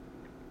kicks.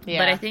 Yeah.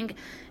 But I think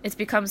it's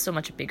become so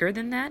much bigger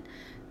than that.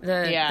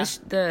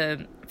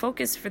 The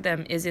focus for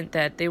them isn't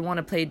that they want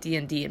to play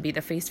D&D and be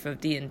the face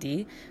of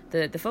D&D.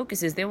 The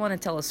focus is they want to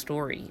tell a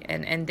story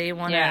and they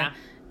want to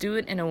do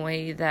it in a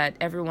way that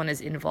everyone is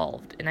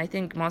involved. And I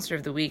think Monster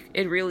of the Week,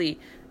 it really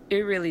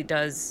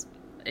does.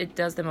 It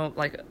does them,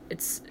 like,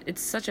 it's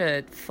such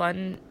a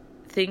fun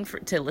thing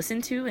to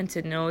listen to and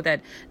to know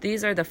that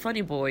these are the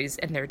funny boys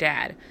and their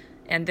dad,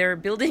 and they're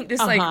building this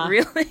like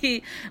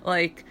really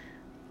like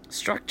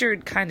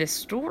structured kind of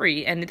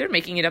story, and they're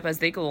making it up as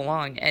they go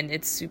along, and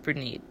it's super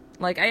neat.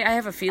 Like, I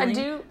have a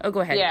feeling. Oh, go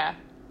ahead. Yeah.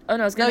 Oh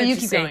no, I was gonna you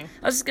keep going.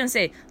 I was just gonna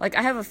say, like,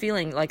 I have a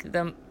feeling like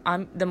the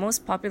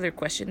most popular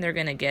question they're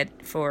gonna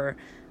get for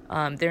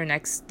their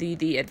next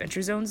D&D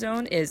Adventure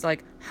Zone is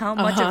like, how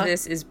much of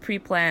this is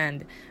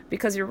pre-planned?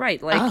 Because you're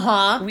right,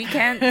 like we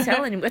can't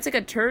tell anymore. It's like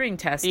a Turing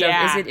test of,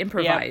 is it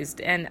improvised?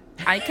 Yep. And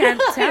I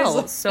can't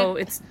tell, so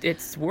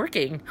it's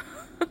working.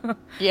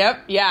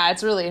 Yep. Yeah,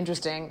 it's really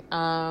interesting.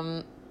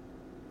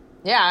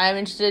 Yeah, I'm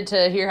interested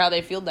to hear how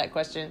they field that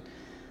question.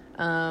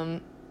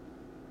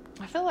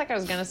 I feel like I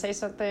was gonna say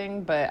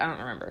something, but I don't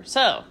remember.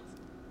 So,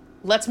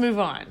 let's move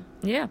on.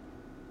 Yeah.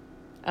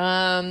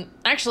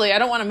 Actually, I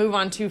don't want to move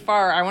on too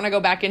far. I want to go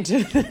back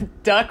into the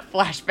Duck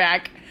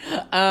flashback,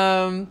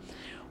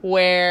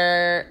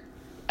 where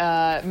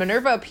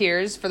Minerva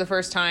appears for the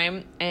first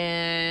time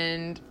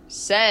and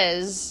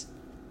says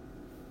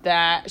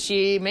that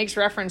she makes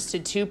reference to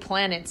two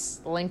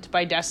planets linked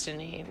by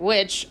destiny,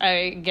 which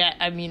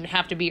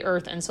have to be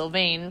Earth and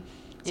Sylvain.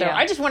 So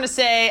I just want to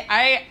say,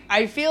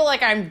 I feel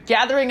like I'm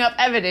gathering up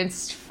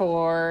evidence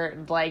for,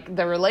 like,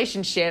 the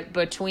relationship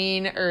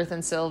between Earth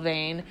and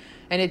Sylvain,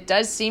 and it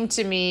does seem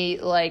to me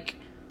like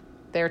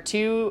they're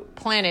two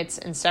planets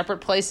in separate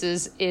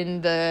places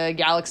in the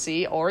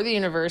galaxy or the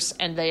universe,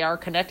 and they are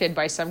connected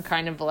by some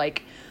kind of,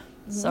 like,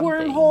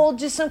 wormhole,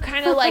 just some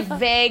kind of, like,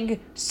 vague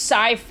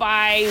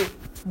sci-fi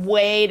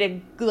way to,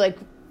 like,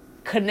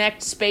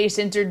 connect space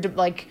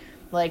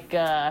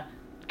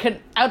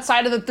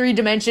outside of the 3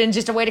 dimensions,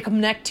 just a way to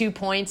connect 2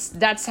 points.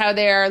 That's how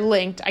they are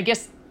linked. I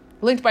guess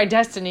linked by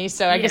destiny.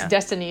 So I guess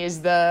destiny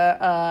is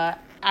the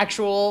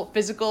actual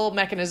physical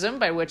mechanism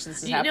by which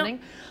this is happening.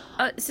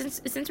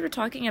 Since we're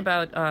talking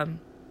about,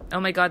 oh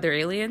my God, they're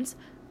aliens.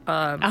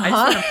 I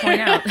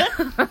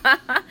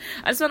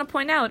just want to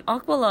point out,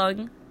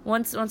 Aqualung.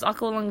 Once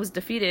Aqualung was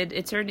defeated,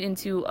 it turned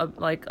into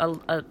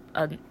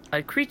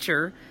a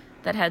creature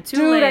that had two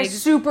Dude, legs. I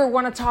super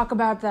want to talk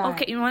about that.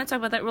 Okay, you want to talk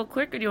about that real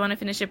quick, or do you want to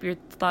finish up your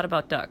thought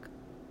about Duck?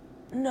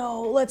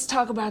 No, let's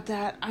talk about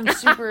that. I'm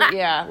super...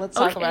 yeah, let's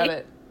talk about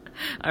it.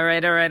 All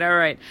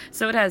right.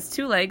 So it has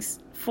 2 legs,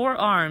 4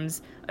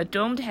 arms, a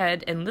domed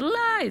head, and little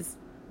eyes.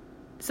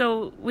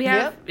 So we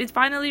have... It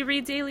finally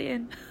reads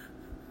alien.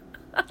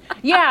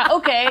 Yeah,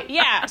 okay,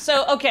 yeah.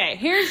 So, okay,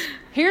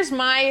 here's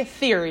my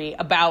theory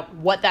about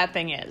what that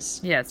thing is.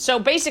 Yes. So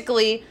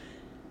basically,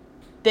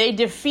 they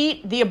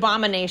defeat the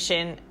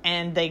Abomination,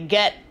 and they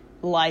get,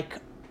 like,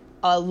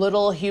 a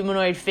little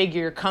humanoid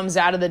figure comes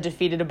out of the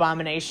defeated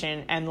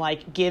Abomination and,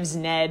 like, gives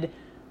Ned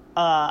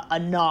a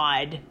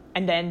nod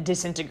and then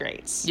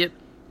disintegrates. Yep.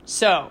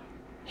 So,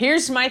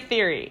 here's my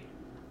theory.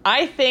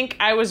 I think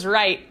I was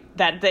right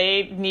that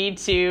they need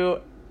to,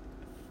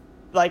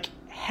 like,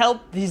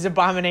 help these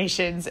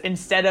abominations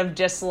instead of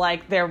just,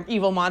 like, they're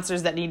evil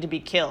monsters that need to be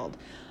killed.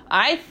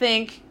 I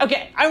think...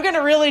 Okay, I'm going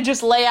to really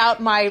just lay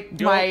out my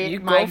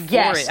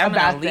guess I'm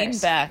about gonna lean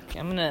this. back.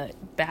 I'm going to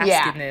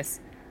bask in this.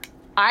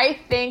 I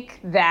think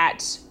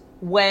that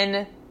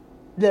when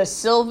the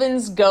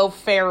Sylvans go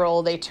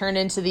feral, they turn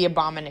into the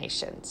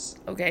abominations.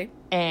 Okay.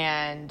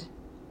 And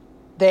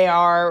they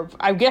are,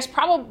 I guess,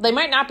 probably, they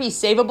might not be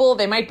savable,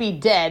 they might be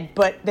dead,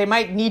 but they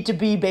might need to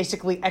be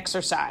basically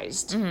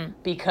exorcised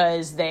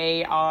because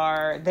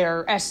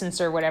their essence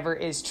or whatever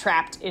is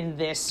trapped in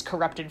this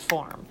corrupted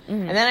form.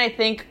 And then I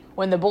think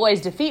when the boys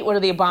defeat one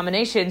of the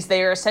abominations,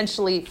 they are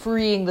essentially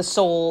freeing the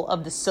soul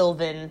of the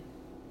Sylvan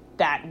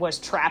that was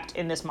trapped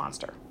in this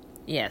monster.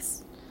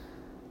 Yes.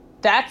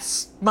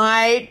 That's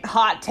my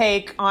hot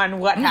take on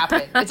what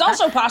happened. It's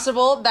also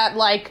possible that,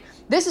 like,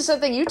 this is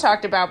something you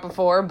talked about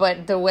before,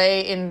 but the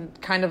way in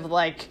kind of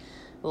like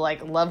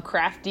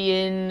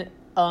Lovecraftian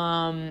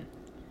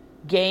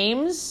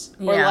games,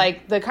 or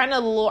like the kind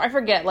of lore, I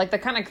forget, like the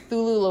kind of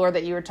Cthulhu lore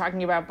that you were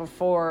talking about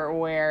before,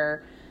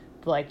 where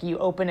like you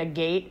open a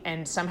gate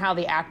and somehow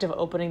the act of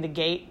opening the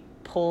gate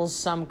pulls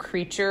some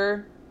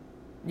creature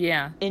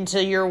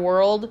into your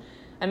world.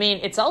 I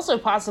mean, it's also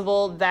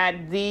possible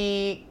that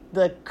the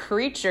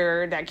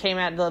creature that came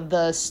out,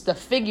 the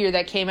figure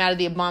that came out of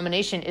the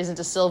Abomination isn't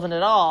a Sylvan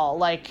at all.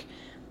 Like,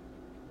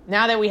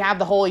 now that we have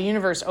the whole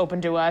universe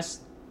open to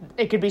us,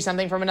 it could be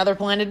something from another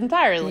planet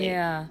entirely.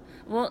 Yeah.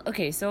 Well,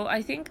 okay, so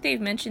I think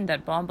they've mentioned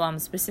that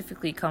bomb-bombs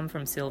specifically come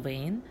from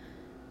Sylvain.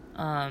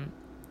 And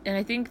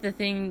I think the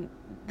thing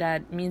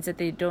that means that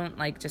they don't,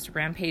 like, just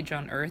rampage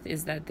on Earth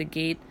is that the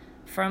gate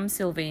from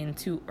Sylvain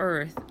to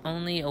Earth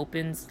only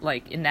opens,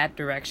 like, in that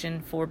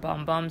direction for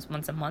bomb-bombs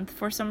once a month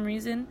for some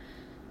reason.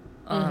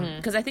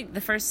 Because I think the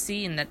first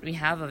scene that we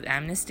have of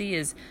Amnesty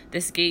is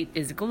this gate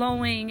is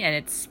glowing and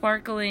it's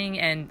sparkling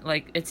and,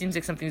 like, it seems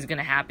like something's going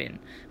to happen,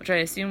 which I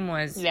assume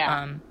was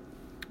the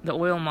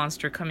oil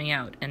monster coming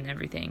out and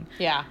everything.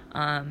 Yeah.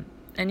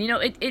 And, you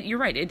know, you're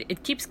right.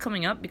 It keeps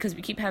coming up because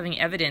we keep having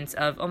evidence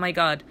of, oh, my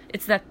God,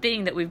 it's that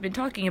thing that we've been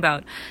talking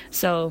about.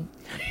 So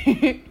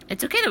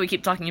it's okay that we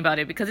keep talking about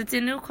it because it's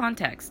in new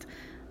context.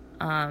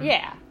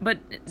 But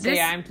this...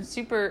 So, I'm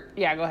super...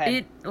 Yeah, go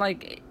ahead.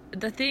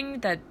 The thing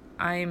that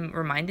I'm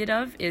reminded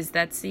of is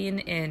that scene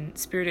in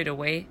Spirited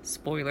Away,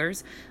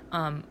 spoilers,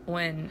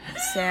 when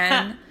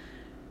San,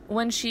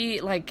 when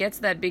she, like, gets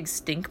that big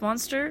stink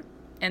monster,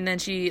 and then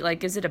she, like,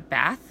 gives it a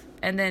bath,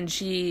 and then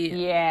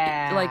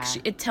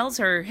it tells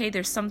her, hey,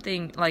 there's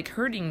something, like,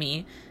 hurting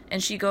me,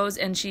 and she goes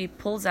and she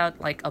pulls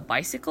out, like, a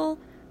bicycle,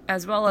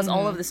 as well as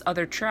all of this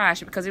other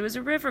trash, because it was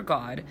a river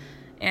god.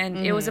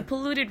 And it was a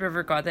polluted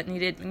river god that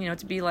needed, you know,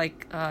 to be,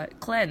 like,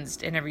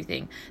 cleansed and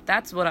everything.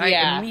 That's what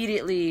I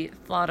immediately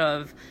thought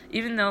of.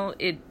 Even though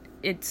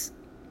it's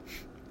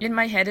in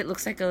my head, it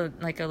looks like a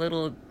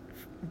little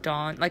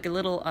dawn, like a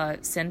little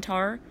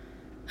centaur.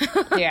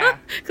 Yeah,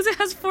 because it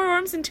has 4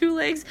 arms and 2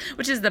 legs,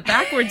 which is the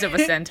backwards of a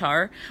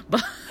centaur.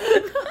 But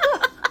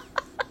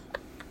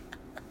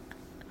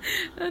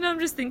and I'm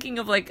just thinking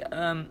of, like,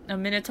 a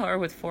minotaur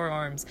with 4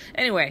 arms.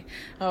 Anyway.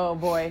 Oh,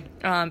 boy.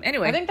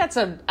 Anyway. I think that's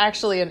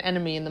actually an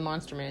enemy in the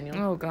monster manual.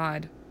 Oh,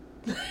 God.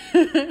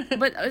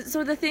 But,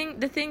 so the thing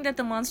that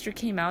the monster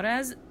came out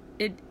as,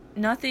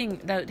 nothing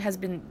that has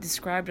been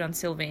described on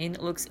Sylvain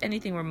looks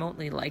anything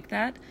remotely like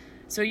that.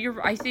 So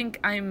I think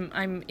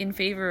I'm in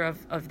favor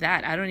of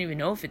that. I don't even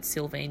know if it's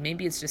Sylvain.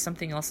 Maybe it's just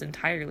something else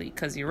entirely,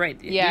 because you're right.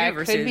 The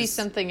universe it could be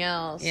something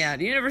else. Yeah,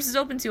 the universe is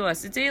open to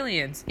us. It's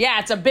aliens. Yeah,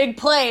 it's a big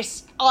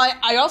place.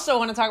 I also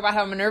want to talk about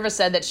how Minerva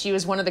said that she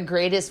was one of the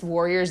greatest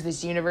warriors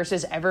this universe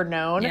has ever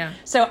known. Yeah.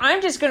 So I'm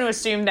just going to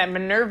assume that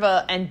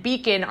Minerva and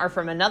Beacon are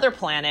from another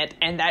planet,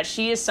 and that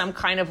she is some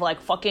kind of,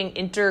 like, fucking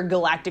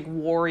intergalactic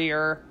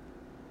warrior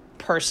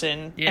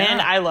person. Yeah.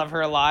 And I love her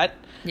a lot.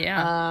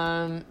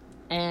 Yeah.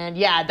 And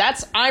yeah,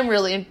 I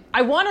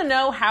want to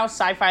know how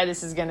sci-fi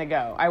this is going to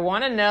go. I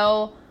want to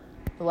know,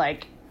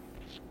 like,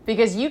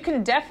 because you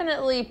can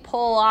definitely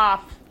pull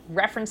off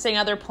referencing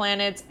other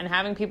planets and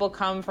having people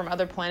come from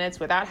other planets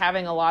without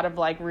having a lot of,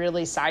 like,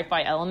 really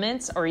sci-fi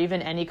elements or even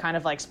any kind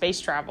of, like,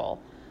 space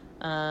travel.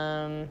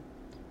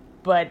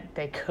 But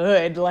they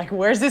could. Like,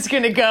 where's this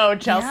going to go,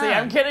 Chelsea?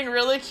 Yeah. I'm getting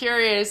really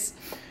curious.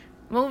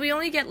 Well, we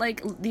only get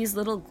like these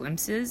little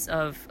glimpses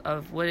of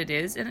what it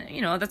is, and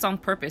that's on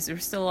purpose. We're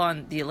still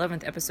on the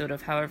 11th episode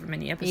of however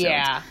many episodes.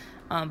 Yeah.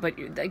 But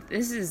like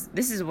this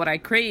is what I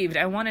craved.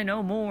 I want to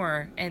know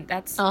more, and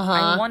that's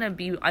I want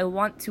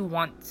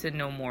to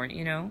know more.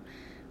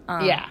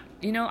 Yeah.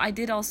 I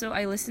did also.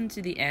 I listened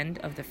to the end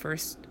of the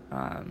first.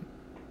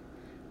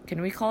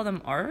 Can we call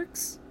them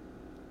arcs?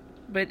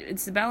 But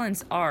it's the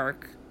Balance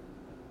arc.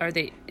 Are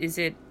they? Is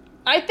it?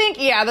 I think,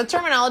 the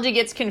terminology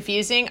gets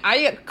confusing.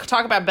 I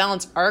talk about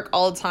Balance arc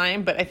all the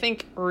time, but I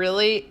think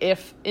really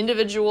if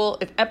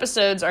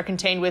episodes are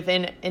contained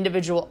within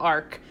individual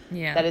arc,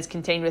 that is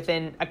contained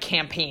within a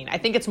campaign. I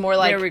think it's more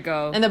like, there we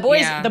go. And the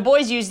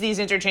boys use these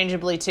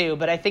interchangeably too,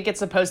 but I think it's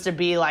supposed to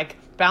be like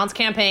Balance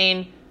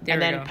campaign,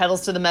 and then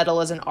Pedals to the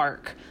Metal is an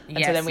arc.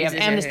 And so then we have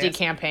Amnesty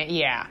campaign.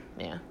 Yeah.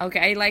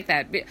 Okay, I like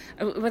that.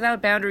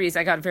 Without boundaries,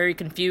 I got very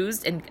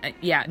confused, and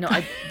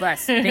I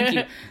bless. Thank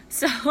you.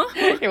 So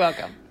you're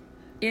welcome.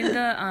 In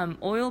the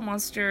Oil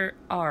Monster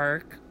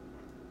arc,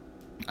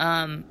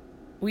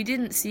 we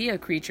didn't see a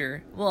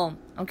creature. Well,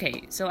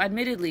 okay, so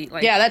admittedly,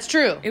 like... Yeah, that's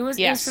true. It was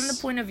from the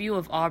point of view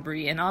of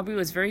Aubrey, and Aubrey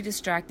was very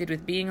distracted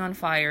with being on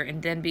fire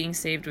and then being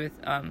saved with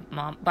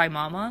by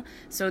Mama.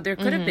 So there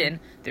could have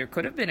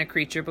been a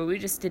creature, but we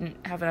just didn't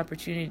have an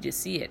opportunity to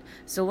see it.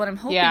 So what I'm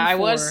hoping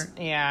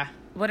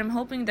what I'm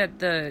hoping that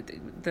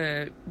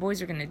the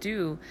boys are going to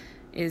do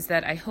is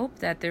that I hope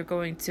that they're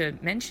going to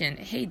mention,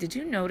 hey, did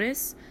you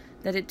notice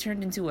that it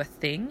turned into a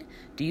thing?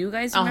 Do you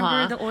guys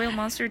remember the Oil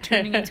Monster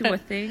turning into a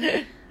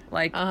thing?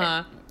 Like,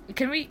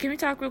 can we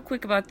talk real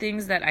quick about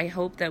things that I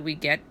hope that we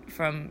get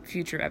from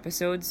future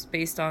episodes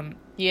based on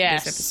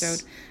this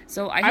episode?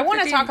 So I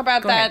want to talk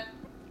about that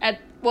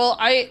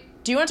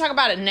do you want to talk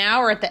about it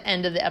now or at the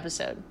end of the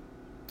episode?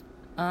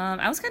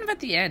 I was kind of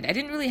at the end. I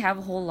didn't really have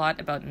a whole lot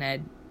about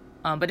Ned.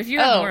 But if you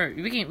have more,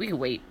 we can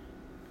wait.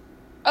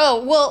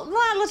 Oh, well,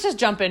 let's just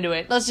jump into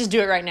it. Let's just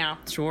do it right now.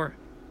 Sure.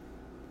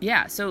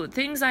 Yeah, so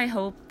things I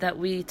hope that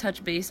we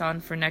touch base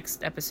on for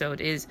next episode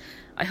is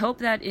I hope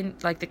that in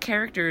like the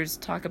characters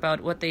talk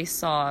about what they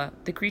saw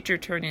the creature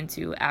turn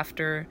into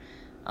after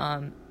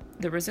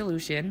the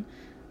resolution.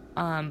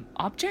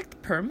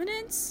 Object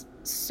permanence?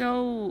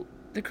 So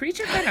the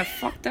creature kind of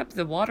fucked up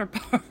the water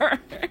park.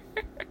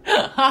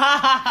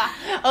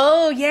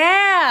 Oh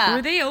yeah,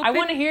 were they open? I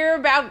want to hear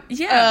about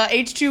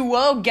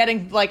H2O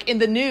getting like in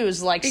the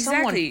news, like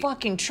someone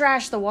fucking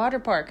trashed the water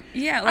park.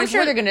 Yeah, like,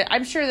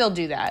 I'm sure they'll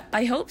do that.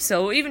 I hope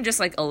so, even just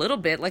like a little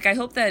bit. Like I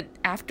hope that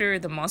after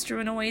the monster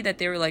went away, that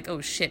they were like, oh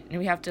shit, and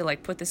we have to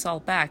like put this all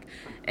back,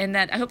 and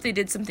that I hope they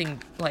did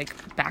something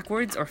like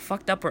backwards or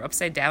fucked up or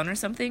upside down or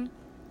something,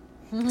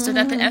 so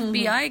that the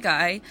FBI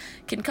guy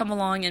can come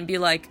along and be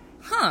like,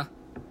 huh.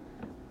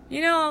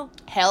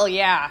 Hell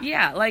yeah.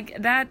 Yeah,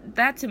 like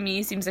that to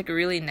me seems like a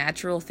really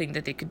natural thing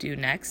that they could do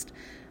next.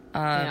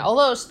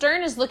 Although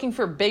Stern is looking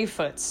for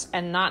Bigfoots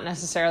and not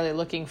necessarily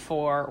looking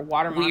for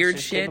water weird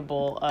monsters shit.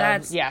 Capable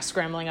of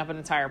scrambling up an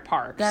entire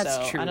park.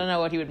 That's true. I don't know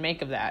what he would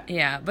make of that.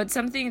 Yeah, but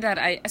something that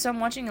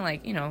I'm watching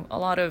like, a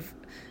lot of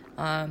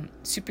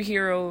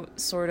superhero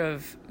sort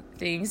of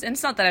things, and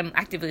it's not that I'm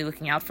actively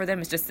looking out for them,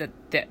 it's just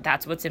that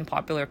that's what's in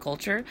popular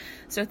culture.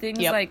 So things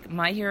like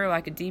My Hero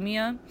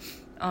Academia,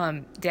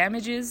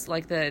 damages,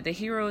 like the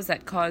heroes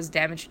that cause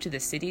damage to the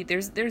city,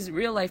 there's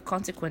real life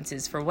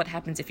consequences for what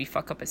happens if you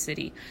fuck up a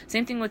city.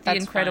 Same thing with The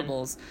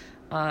Incredibles.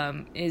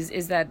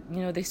 Is that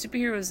the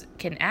superheroes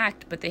can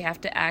act, but they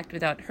have to act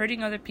without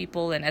hurting other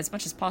people and as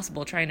much as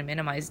possible trying to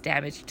minimize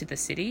damage to the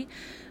city.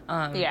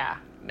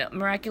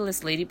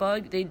 Miraculous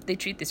Ladybug, they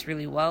treat this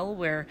really well,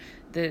 where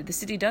the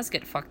city does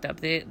get fucked up.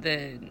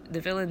 The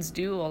villains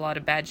do a lot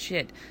of bad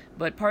shit,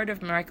 but part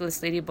of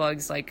Miraculous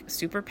Ladybug's like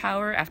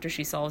superpower after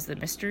she solves the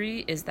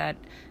mystery is that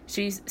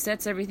she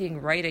sets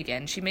everything right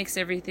again. She makes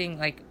everything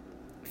like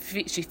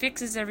she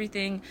fixes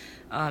everything,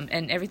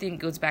 and everything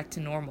goes back to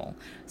normal.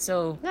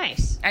 So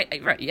nice.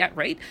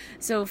 Right.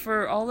 So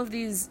for all of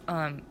these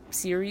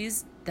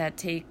series that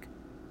take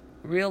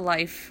real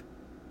life,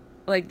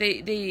 like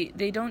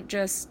they don't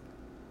just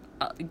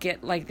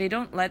they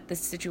don't let the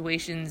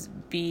situations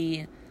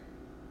be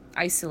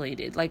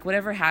isolated. Like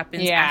whatever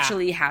happens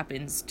actually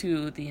happens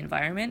to the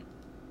environment.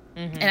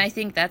 And I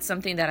think that's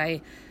something that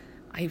I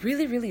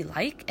really, really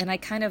like, and I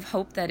kind of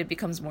hope that it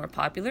becomes more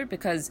popular,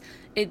 because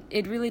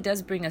it really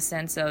does bring a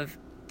sense of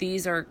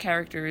these are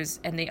characters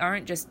and they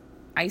aren't just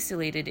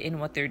isolated in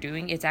what they're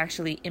doing. It's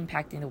actually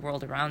impacting the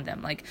world around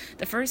them. Like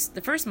the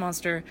first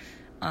monster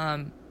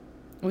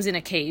was in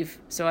a cave,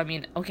 so I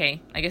mean, okay,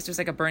 I guess there's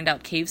like a burned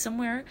out cave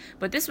somewhere,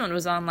 but this one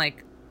was on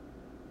like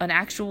an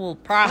actual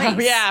place.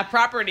 Private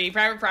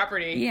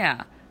property.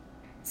 Yeah.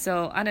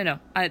 So, I don't know.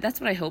 That's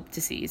what I hope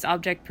to see, is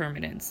object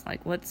permanence.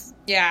 Like, what's...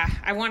 Yeah,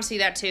 I want to see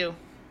that, too.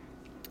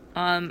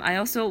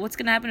 What's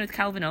going to happen with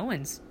Calvin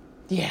Owens?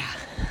 Yeah.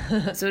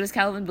 So, does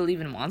Calvin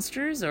believe in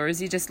monsters, or is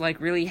he just,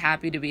 like, really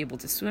happy to be able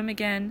to swim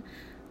again?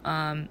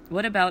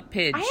 What about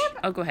Pidge?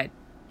 Go ahead.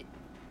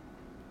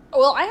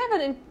 Well, I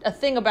have a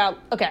thing about...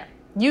 Okay.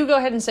 You go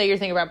ahead and say your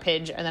thing about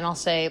Pidge, and then I'll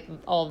say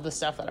all of the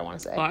stuff that I want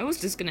to say. Well, I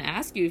was just going to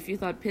ask you if you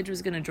thought Pidge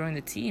was going to join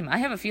the team. I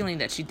have a feeling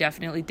that she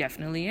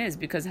definitely is,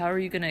 because how are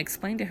you going to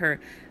explain to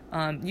her,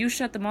 you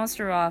shut the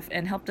monster off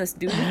and helped us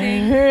do the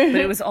thing,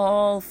 but it was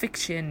all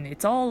fiction.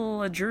 It's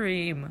all a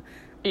dream.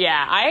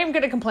 Yeah, I am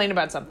going to complain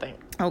about something.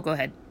 Oh, go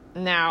ahead.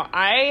 Now,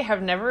 I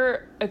have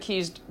never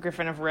accused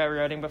Griffin of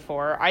railroading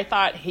before. I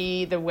thought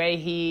the way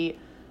he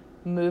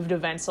moved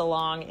events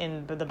along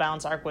in the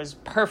balance arc was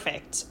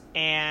perfect,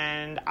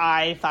 and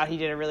I thought he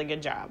did a really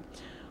good job.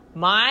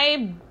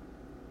 My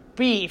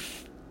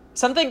beef,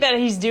 something that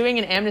he's doing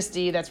in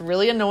Amnesty that's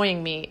really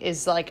annoying me,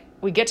 is like,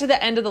 we get to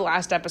the end of the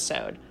last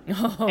episode,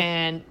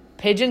 and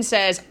Pigeon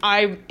says,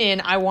 I'm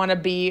in, I want to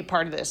be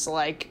part of this,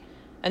 like,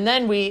 and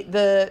then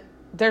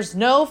there's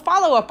no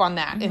follow-up on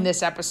that in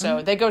this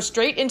episode. They go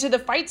straight into the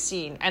fight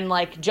scene, and,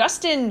 like,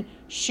 Justin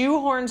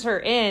shoehorns her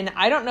in.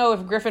 I don't know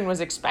if Griffin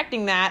was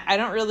expecting that. I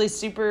don't really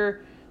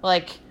I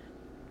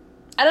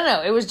don't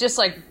know. It was just,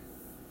 like,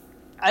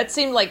 it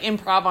seemed like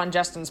improv on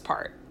Justin's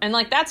part. And,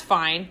 like, that's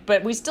fine,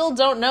 but we still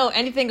don't know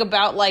anything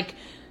about, like,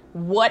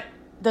 what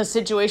the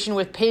situation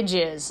with Pidge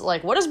is.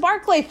 Like, what does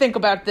Barclay think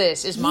about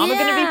this? Is Mama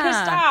gonna be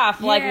pissed off?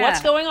 Like,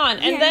 what's going on?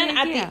 And then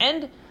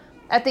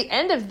at the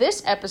end of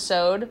this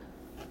episode,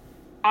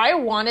 I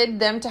wanted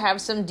them to have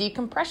some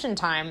decompression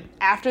time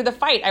after the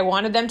fight. I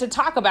wanted them to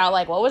talk about,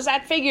 like, what was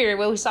that figure,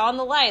 what we saw in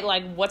the light,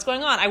 like, what's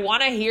going on? I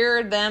want to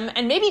hear them,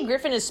 and maybe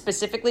Griffin is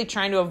specifically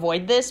trying to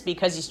avoid this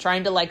because he's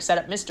trying to, like, set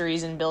up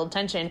mysteries and build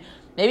tension.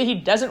 Maybe he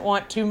doesn't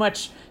want too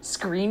much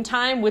screen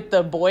time with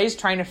the boys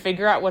trying to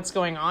figure out what's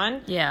going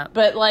on. Yeah.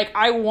 But, like,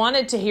 I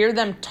wanted to hear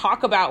them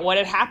talk about what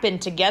had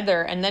happened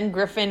together, and then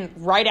Griffin,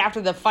 right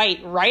after the fight,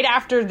 right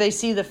after they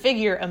see the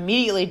figure,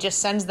 immediately just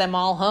sends them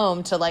all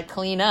home to, like,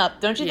 clean up.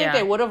 Don't you think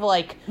they would have,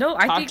 like,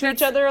 talked to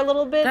each other a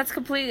little bit? I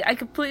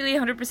completely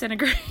 100%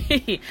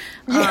 agree.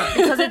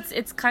 Because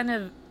it's kind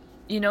of,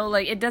 you know,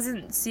 like, it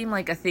doesn't seem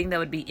like a thing that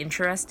would be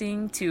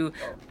interesting to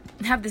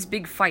have this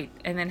big fight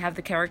and then have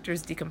the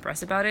characters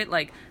decompress about it.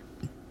 Like,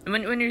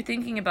 when you're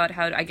thinking about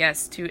how, I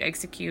guess, to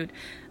execute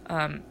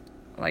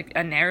like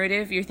a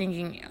narrative, you're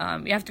thinking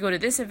you have to go to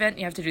this event,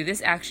 you have to do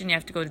this action, you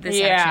have to go to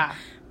this action.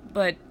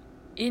 But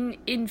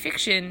in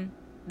fiction,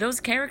 those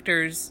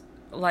characters,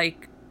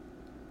 like,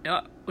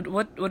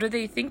 what are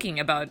they thinking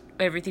about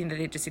everything that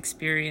they just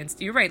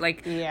experienced? You're right,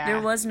 like,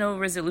 there was no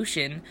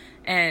resolution,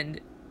 and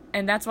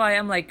that's why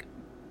I'm like,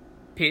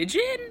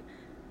 Pigeon?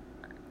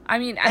 I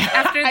mean,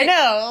 after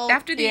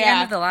the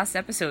end of the last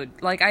episode,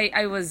 like,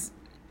 I was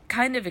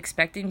kind of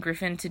expecting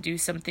Griffin to do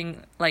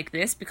something like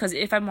this, because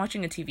if I'm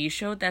watching a TV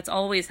show, that's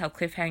always how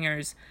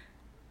cliffhangers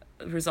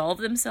resolve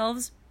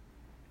themselves,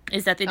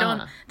 is that they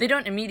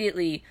don't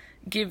immediately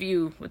give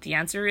you what the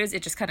answer is.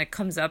 It just kind of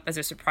comes up as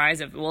a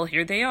surprise of, well,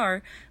 here they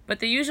are. But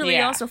they usually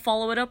also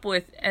follow it up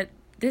with,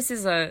 this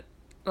is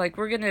like,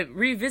 we're going to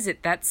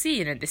revisit that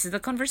scene, and this is the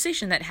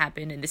conversation that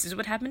happened, and this is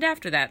what happened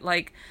after that.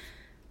 Like,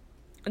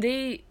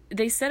 they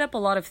set up a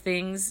lot of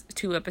things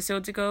 2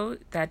 episodes ago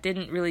that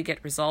didn't really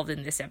get resolved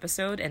in this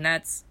episode, and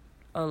that's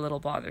a little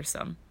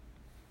bothersome.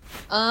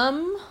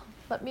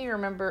 Let me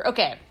remember.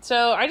 Okay,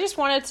 so I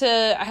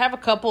have a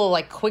couple,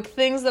 like, quick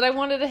things that I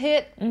wanted to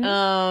hit.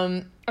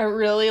 I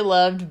really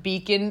loved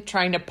Beacon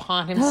trying to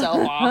pawn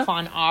himself off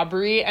on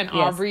Aubrey, and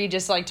Aubrey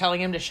just, like,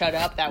 telling him to shut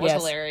up. That was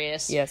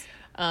hilarious. Yes.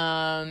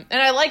 And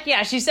I like,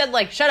 she said,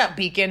 like, shut up,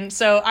 Beacon.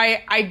 So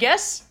I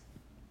guess,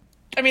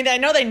 I mean, I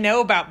know they know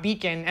about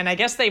Beacon, and I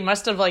guess they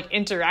must have, like,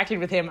 interacted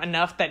with him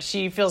enough that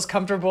she feels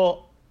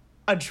comfortable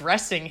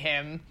addressing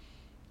him,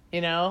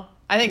 you know?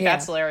 I think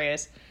that's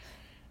hilarious.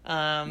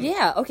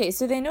 Okay,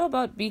 so they know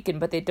about Beacon,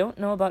 but they don't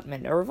know about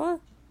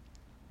Minerva?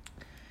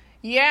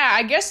 Yeah,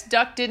 I guess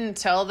Duck didn't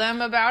tell them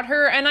about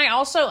her, and I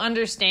also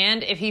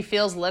understand if he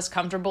feels less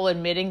comfortable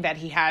admitting that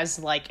he has,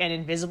 like, an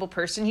invisible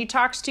person he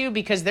talks to,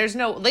 because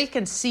they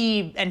can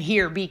see and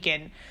hear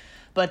Beacon,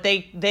 but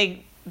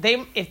they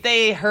if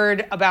they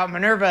heard about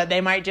Minerva,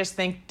 they might just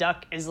think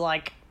Duck is,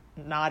 like,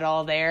 not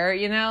all there,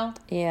 you know?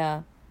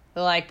 Yeah.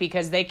 Like,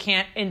 because they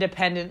can't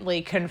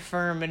independently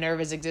confirm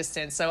Minerva's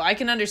existence. So I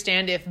can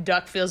understand if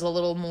Duck feels a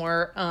little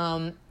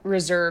more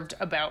reserved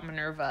about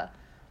Minerva.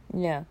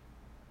 Yeah.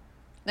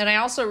 And I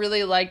also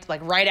really liked,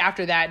 like, right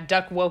after that,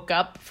 Duck woke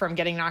up from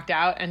getting knocked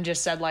out and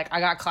just said, like, I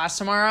got class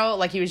tomorrow.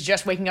 Like, he was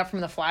just waking up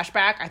from the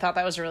flashback. I thought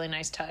that was a really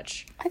nice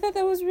touch. I thought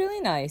that was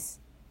really nice.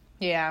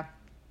 Yeah.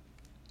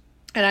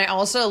 And I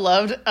also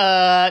loved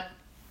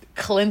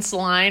Clint's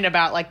line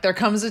about, like, there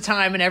comes a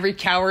time in every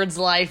coward's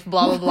life,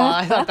 blah, blah, blah.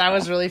 I thought that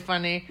was really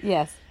funny.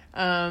 Yes.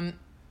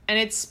 And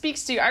it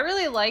speaks to, I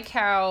really like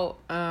how,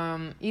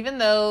 even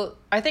though,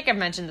 I think I've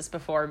mentioned this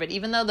before, but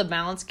even though the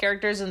Balance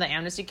characters and the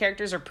Amnesty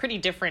characters are pretty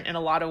different in a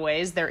lot of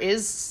ways, there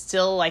is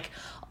still, like,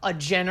 a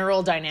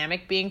general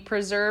dynamic being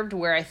preserved,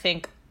 where I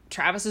think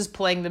Travis is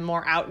playing the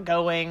more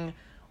outgoing,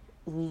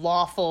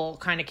 lawful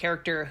kind of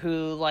character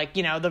who, like,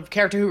 you know, the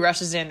character who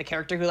rushes in, the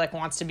character who, like,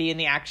 wants to be in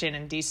the action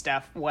and do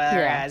stuff,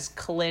 whereas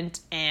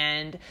Clint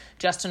and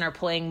Justin are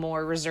playing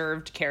more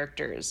reserved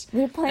characters.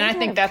 They're playing, and I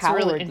think that's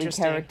really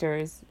interesting.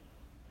 Characters.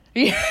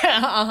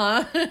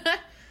 Yeah,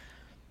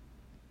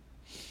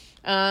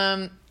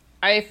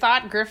 I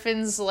thought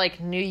Griffin's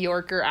like New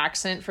Yorker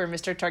accent for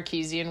Mr.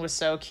 Tarkisian was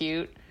so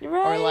cute.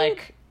 Right. Or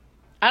like,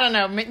 I don't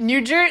know,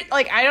 New Jersey.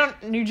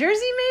 New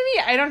Jersey maybe.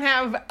 I don't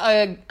have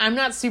I'm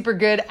not super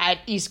good at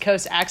East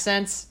Coast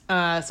accents,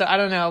 so I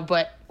don't know,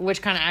 but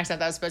which kind of accent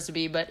that was supposed to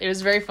be. But it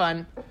was very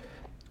fun.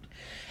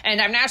 And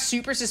I'm now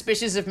super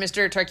suspicious of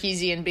Mr.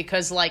 Tarkisian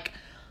because like,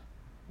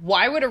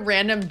 why would a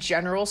random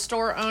general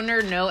store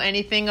owner know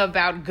anything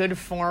about good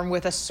form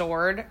with a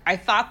sword? I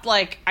thought,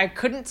 like, I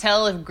couldn't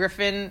tell if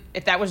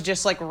that was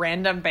just, like,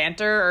 random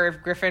banter or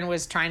if Griffin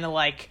was trying to,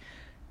 like,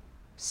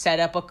 set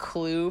up a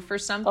clue for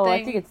something. Oh,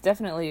 I think it's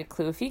definitely a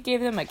clue. If he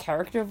gave them a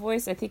character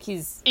voice, I think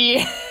he's...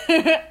 Yeah.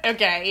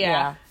 Okay,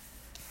 yeah.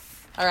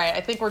 All right,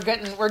 I think we're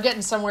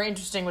getting somewhere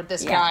interesting with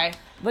this guy.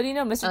 But, you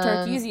know, Mr.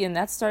 Tarkisian,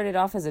 that started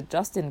off as a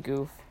Justin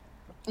goof.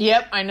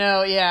 Yep, I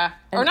know, yeah.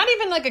 Or not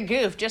even like a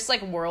goof, just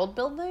like world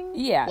building.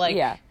 Yeah, like,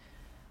 yeah.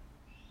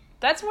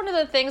 That's one of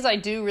the things I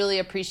do really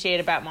appreciate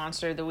about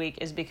Monster of the Week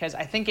is because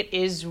I think it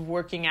is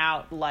working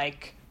out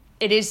like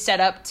it is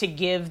set up to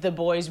give the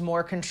boys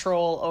more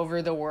control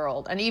over the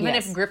world. And even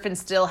if Griffin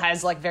still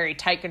has like very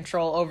tight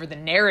control over the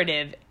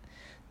narrative,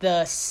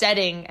 the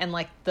setting and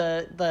like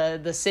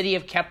the city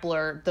of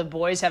Kepler, the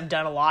boys have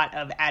done a lot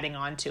of adding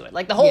on to it.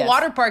 Like the whole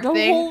water park thing.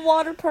 The whole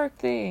water park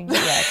thing.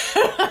 Yes.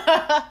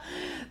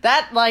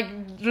 That, like,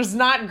 was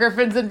not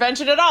Griffin's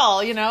invention at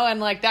all, you know? And,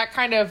 like, that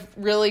kind of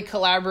really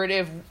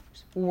collaborative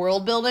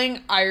world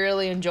building, I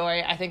really enjoy.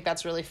 I think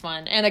that's really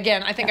fun. And,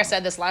 again, I think I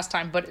said this last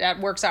time, but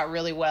that works out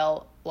really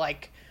well,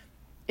 like,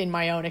 in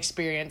my own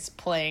experience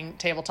playing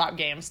tabletop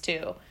games,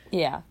 too.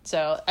 Yeah.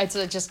 So, it's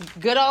just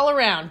good all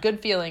around.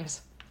 Good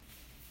feelings.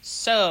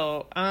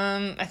 So,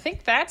 I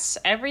think that's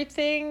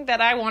everything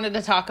that I wanted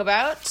to talk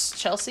about.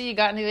 Chelsea, you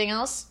got anything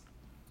else?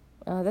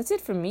 That's it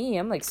for me.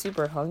 I'm like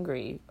super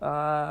hungry.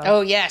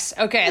 Oh yes.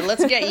 Okay,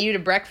 let's get you to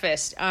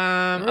breakfast. All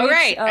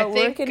right. I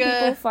think. Where can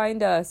people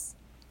find us?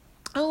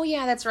 Oh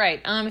yeah, that's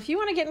right. If you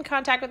want to get in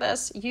contact with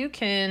us, you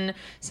can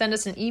send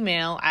us an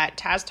email at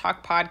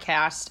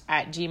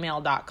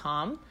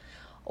taztalkpodcast@gmail.com,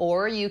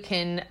 or you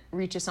can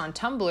reach us on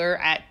Tumblr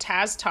at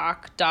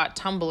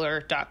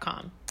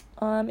taztalk.tumblr.com.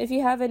 If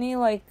you have any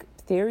like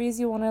theories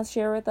you want to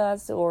share with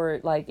us,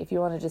 or like if you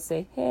want to just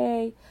say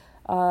hey,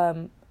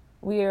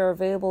 we are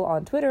available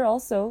on Twitter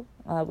also.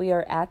 We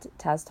are at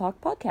TazTalk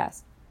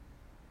Podcast.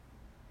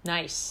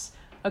 Nice.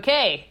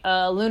 Okay,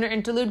 Lunar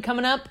Interlude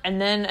coming up, and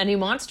then a new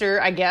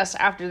monster, I guess,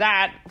 after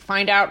that.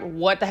 Find out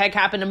what the heck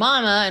happened to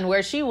Mama and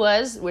where she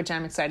was, which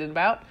I'm excited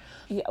about.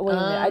 Yeah, wait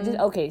a minute.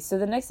 Okay, so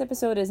the next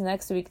episode is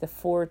next week, the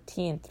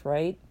 14th,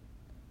 right?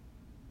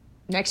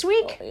 Next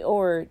week?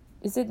 Or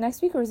is it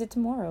next week or is it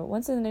tomorrow?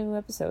 When's the new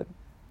episode?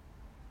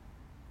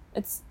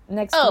 It's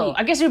next week. Oh,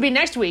 I guess it would be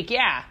next week,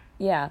 yeah.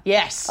 Yeah.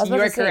 Yes, you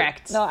are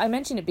correct. No, I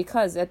mentioned it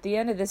because at the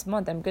end of this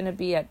month, I'm going to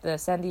be at the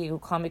San Diego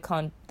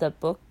Comic-Con,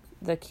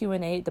 the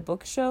Q&A, the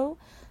book show.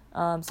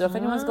 So if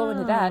anyone's going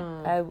to that,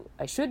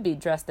 I should be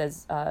dressed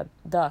as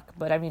Duck.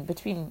 But I mean,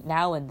 between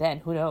now and then,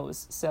 who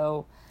knows?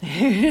 So,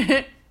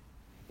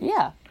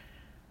 yeah.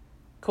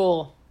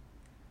 Cool.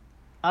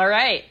 All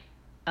right.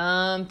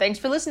 Thanks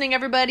for listening,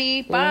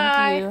 everybody. Bye.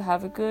 Thank you.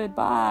 Have a good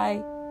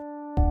bye.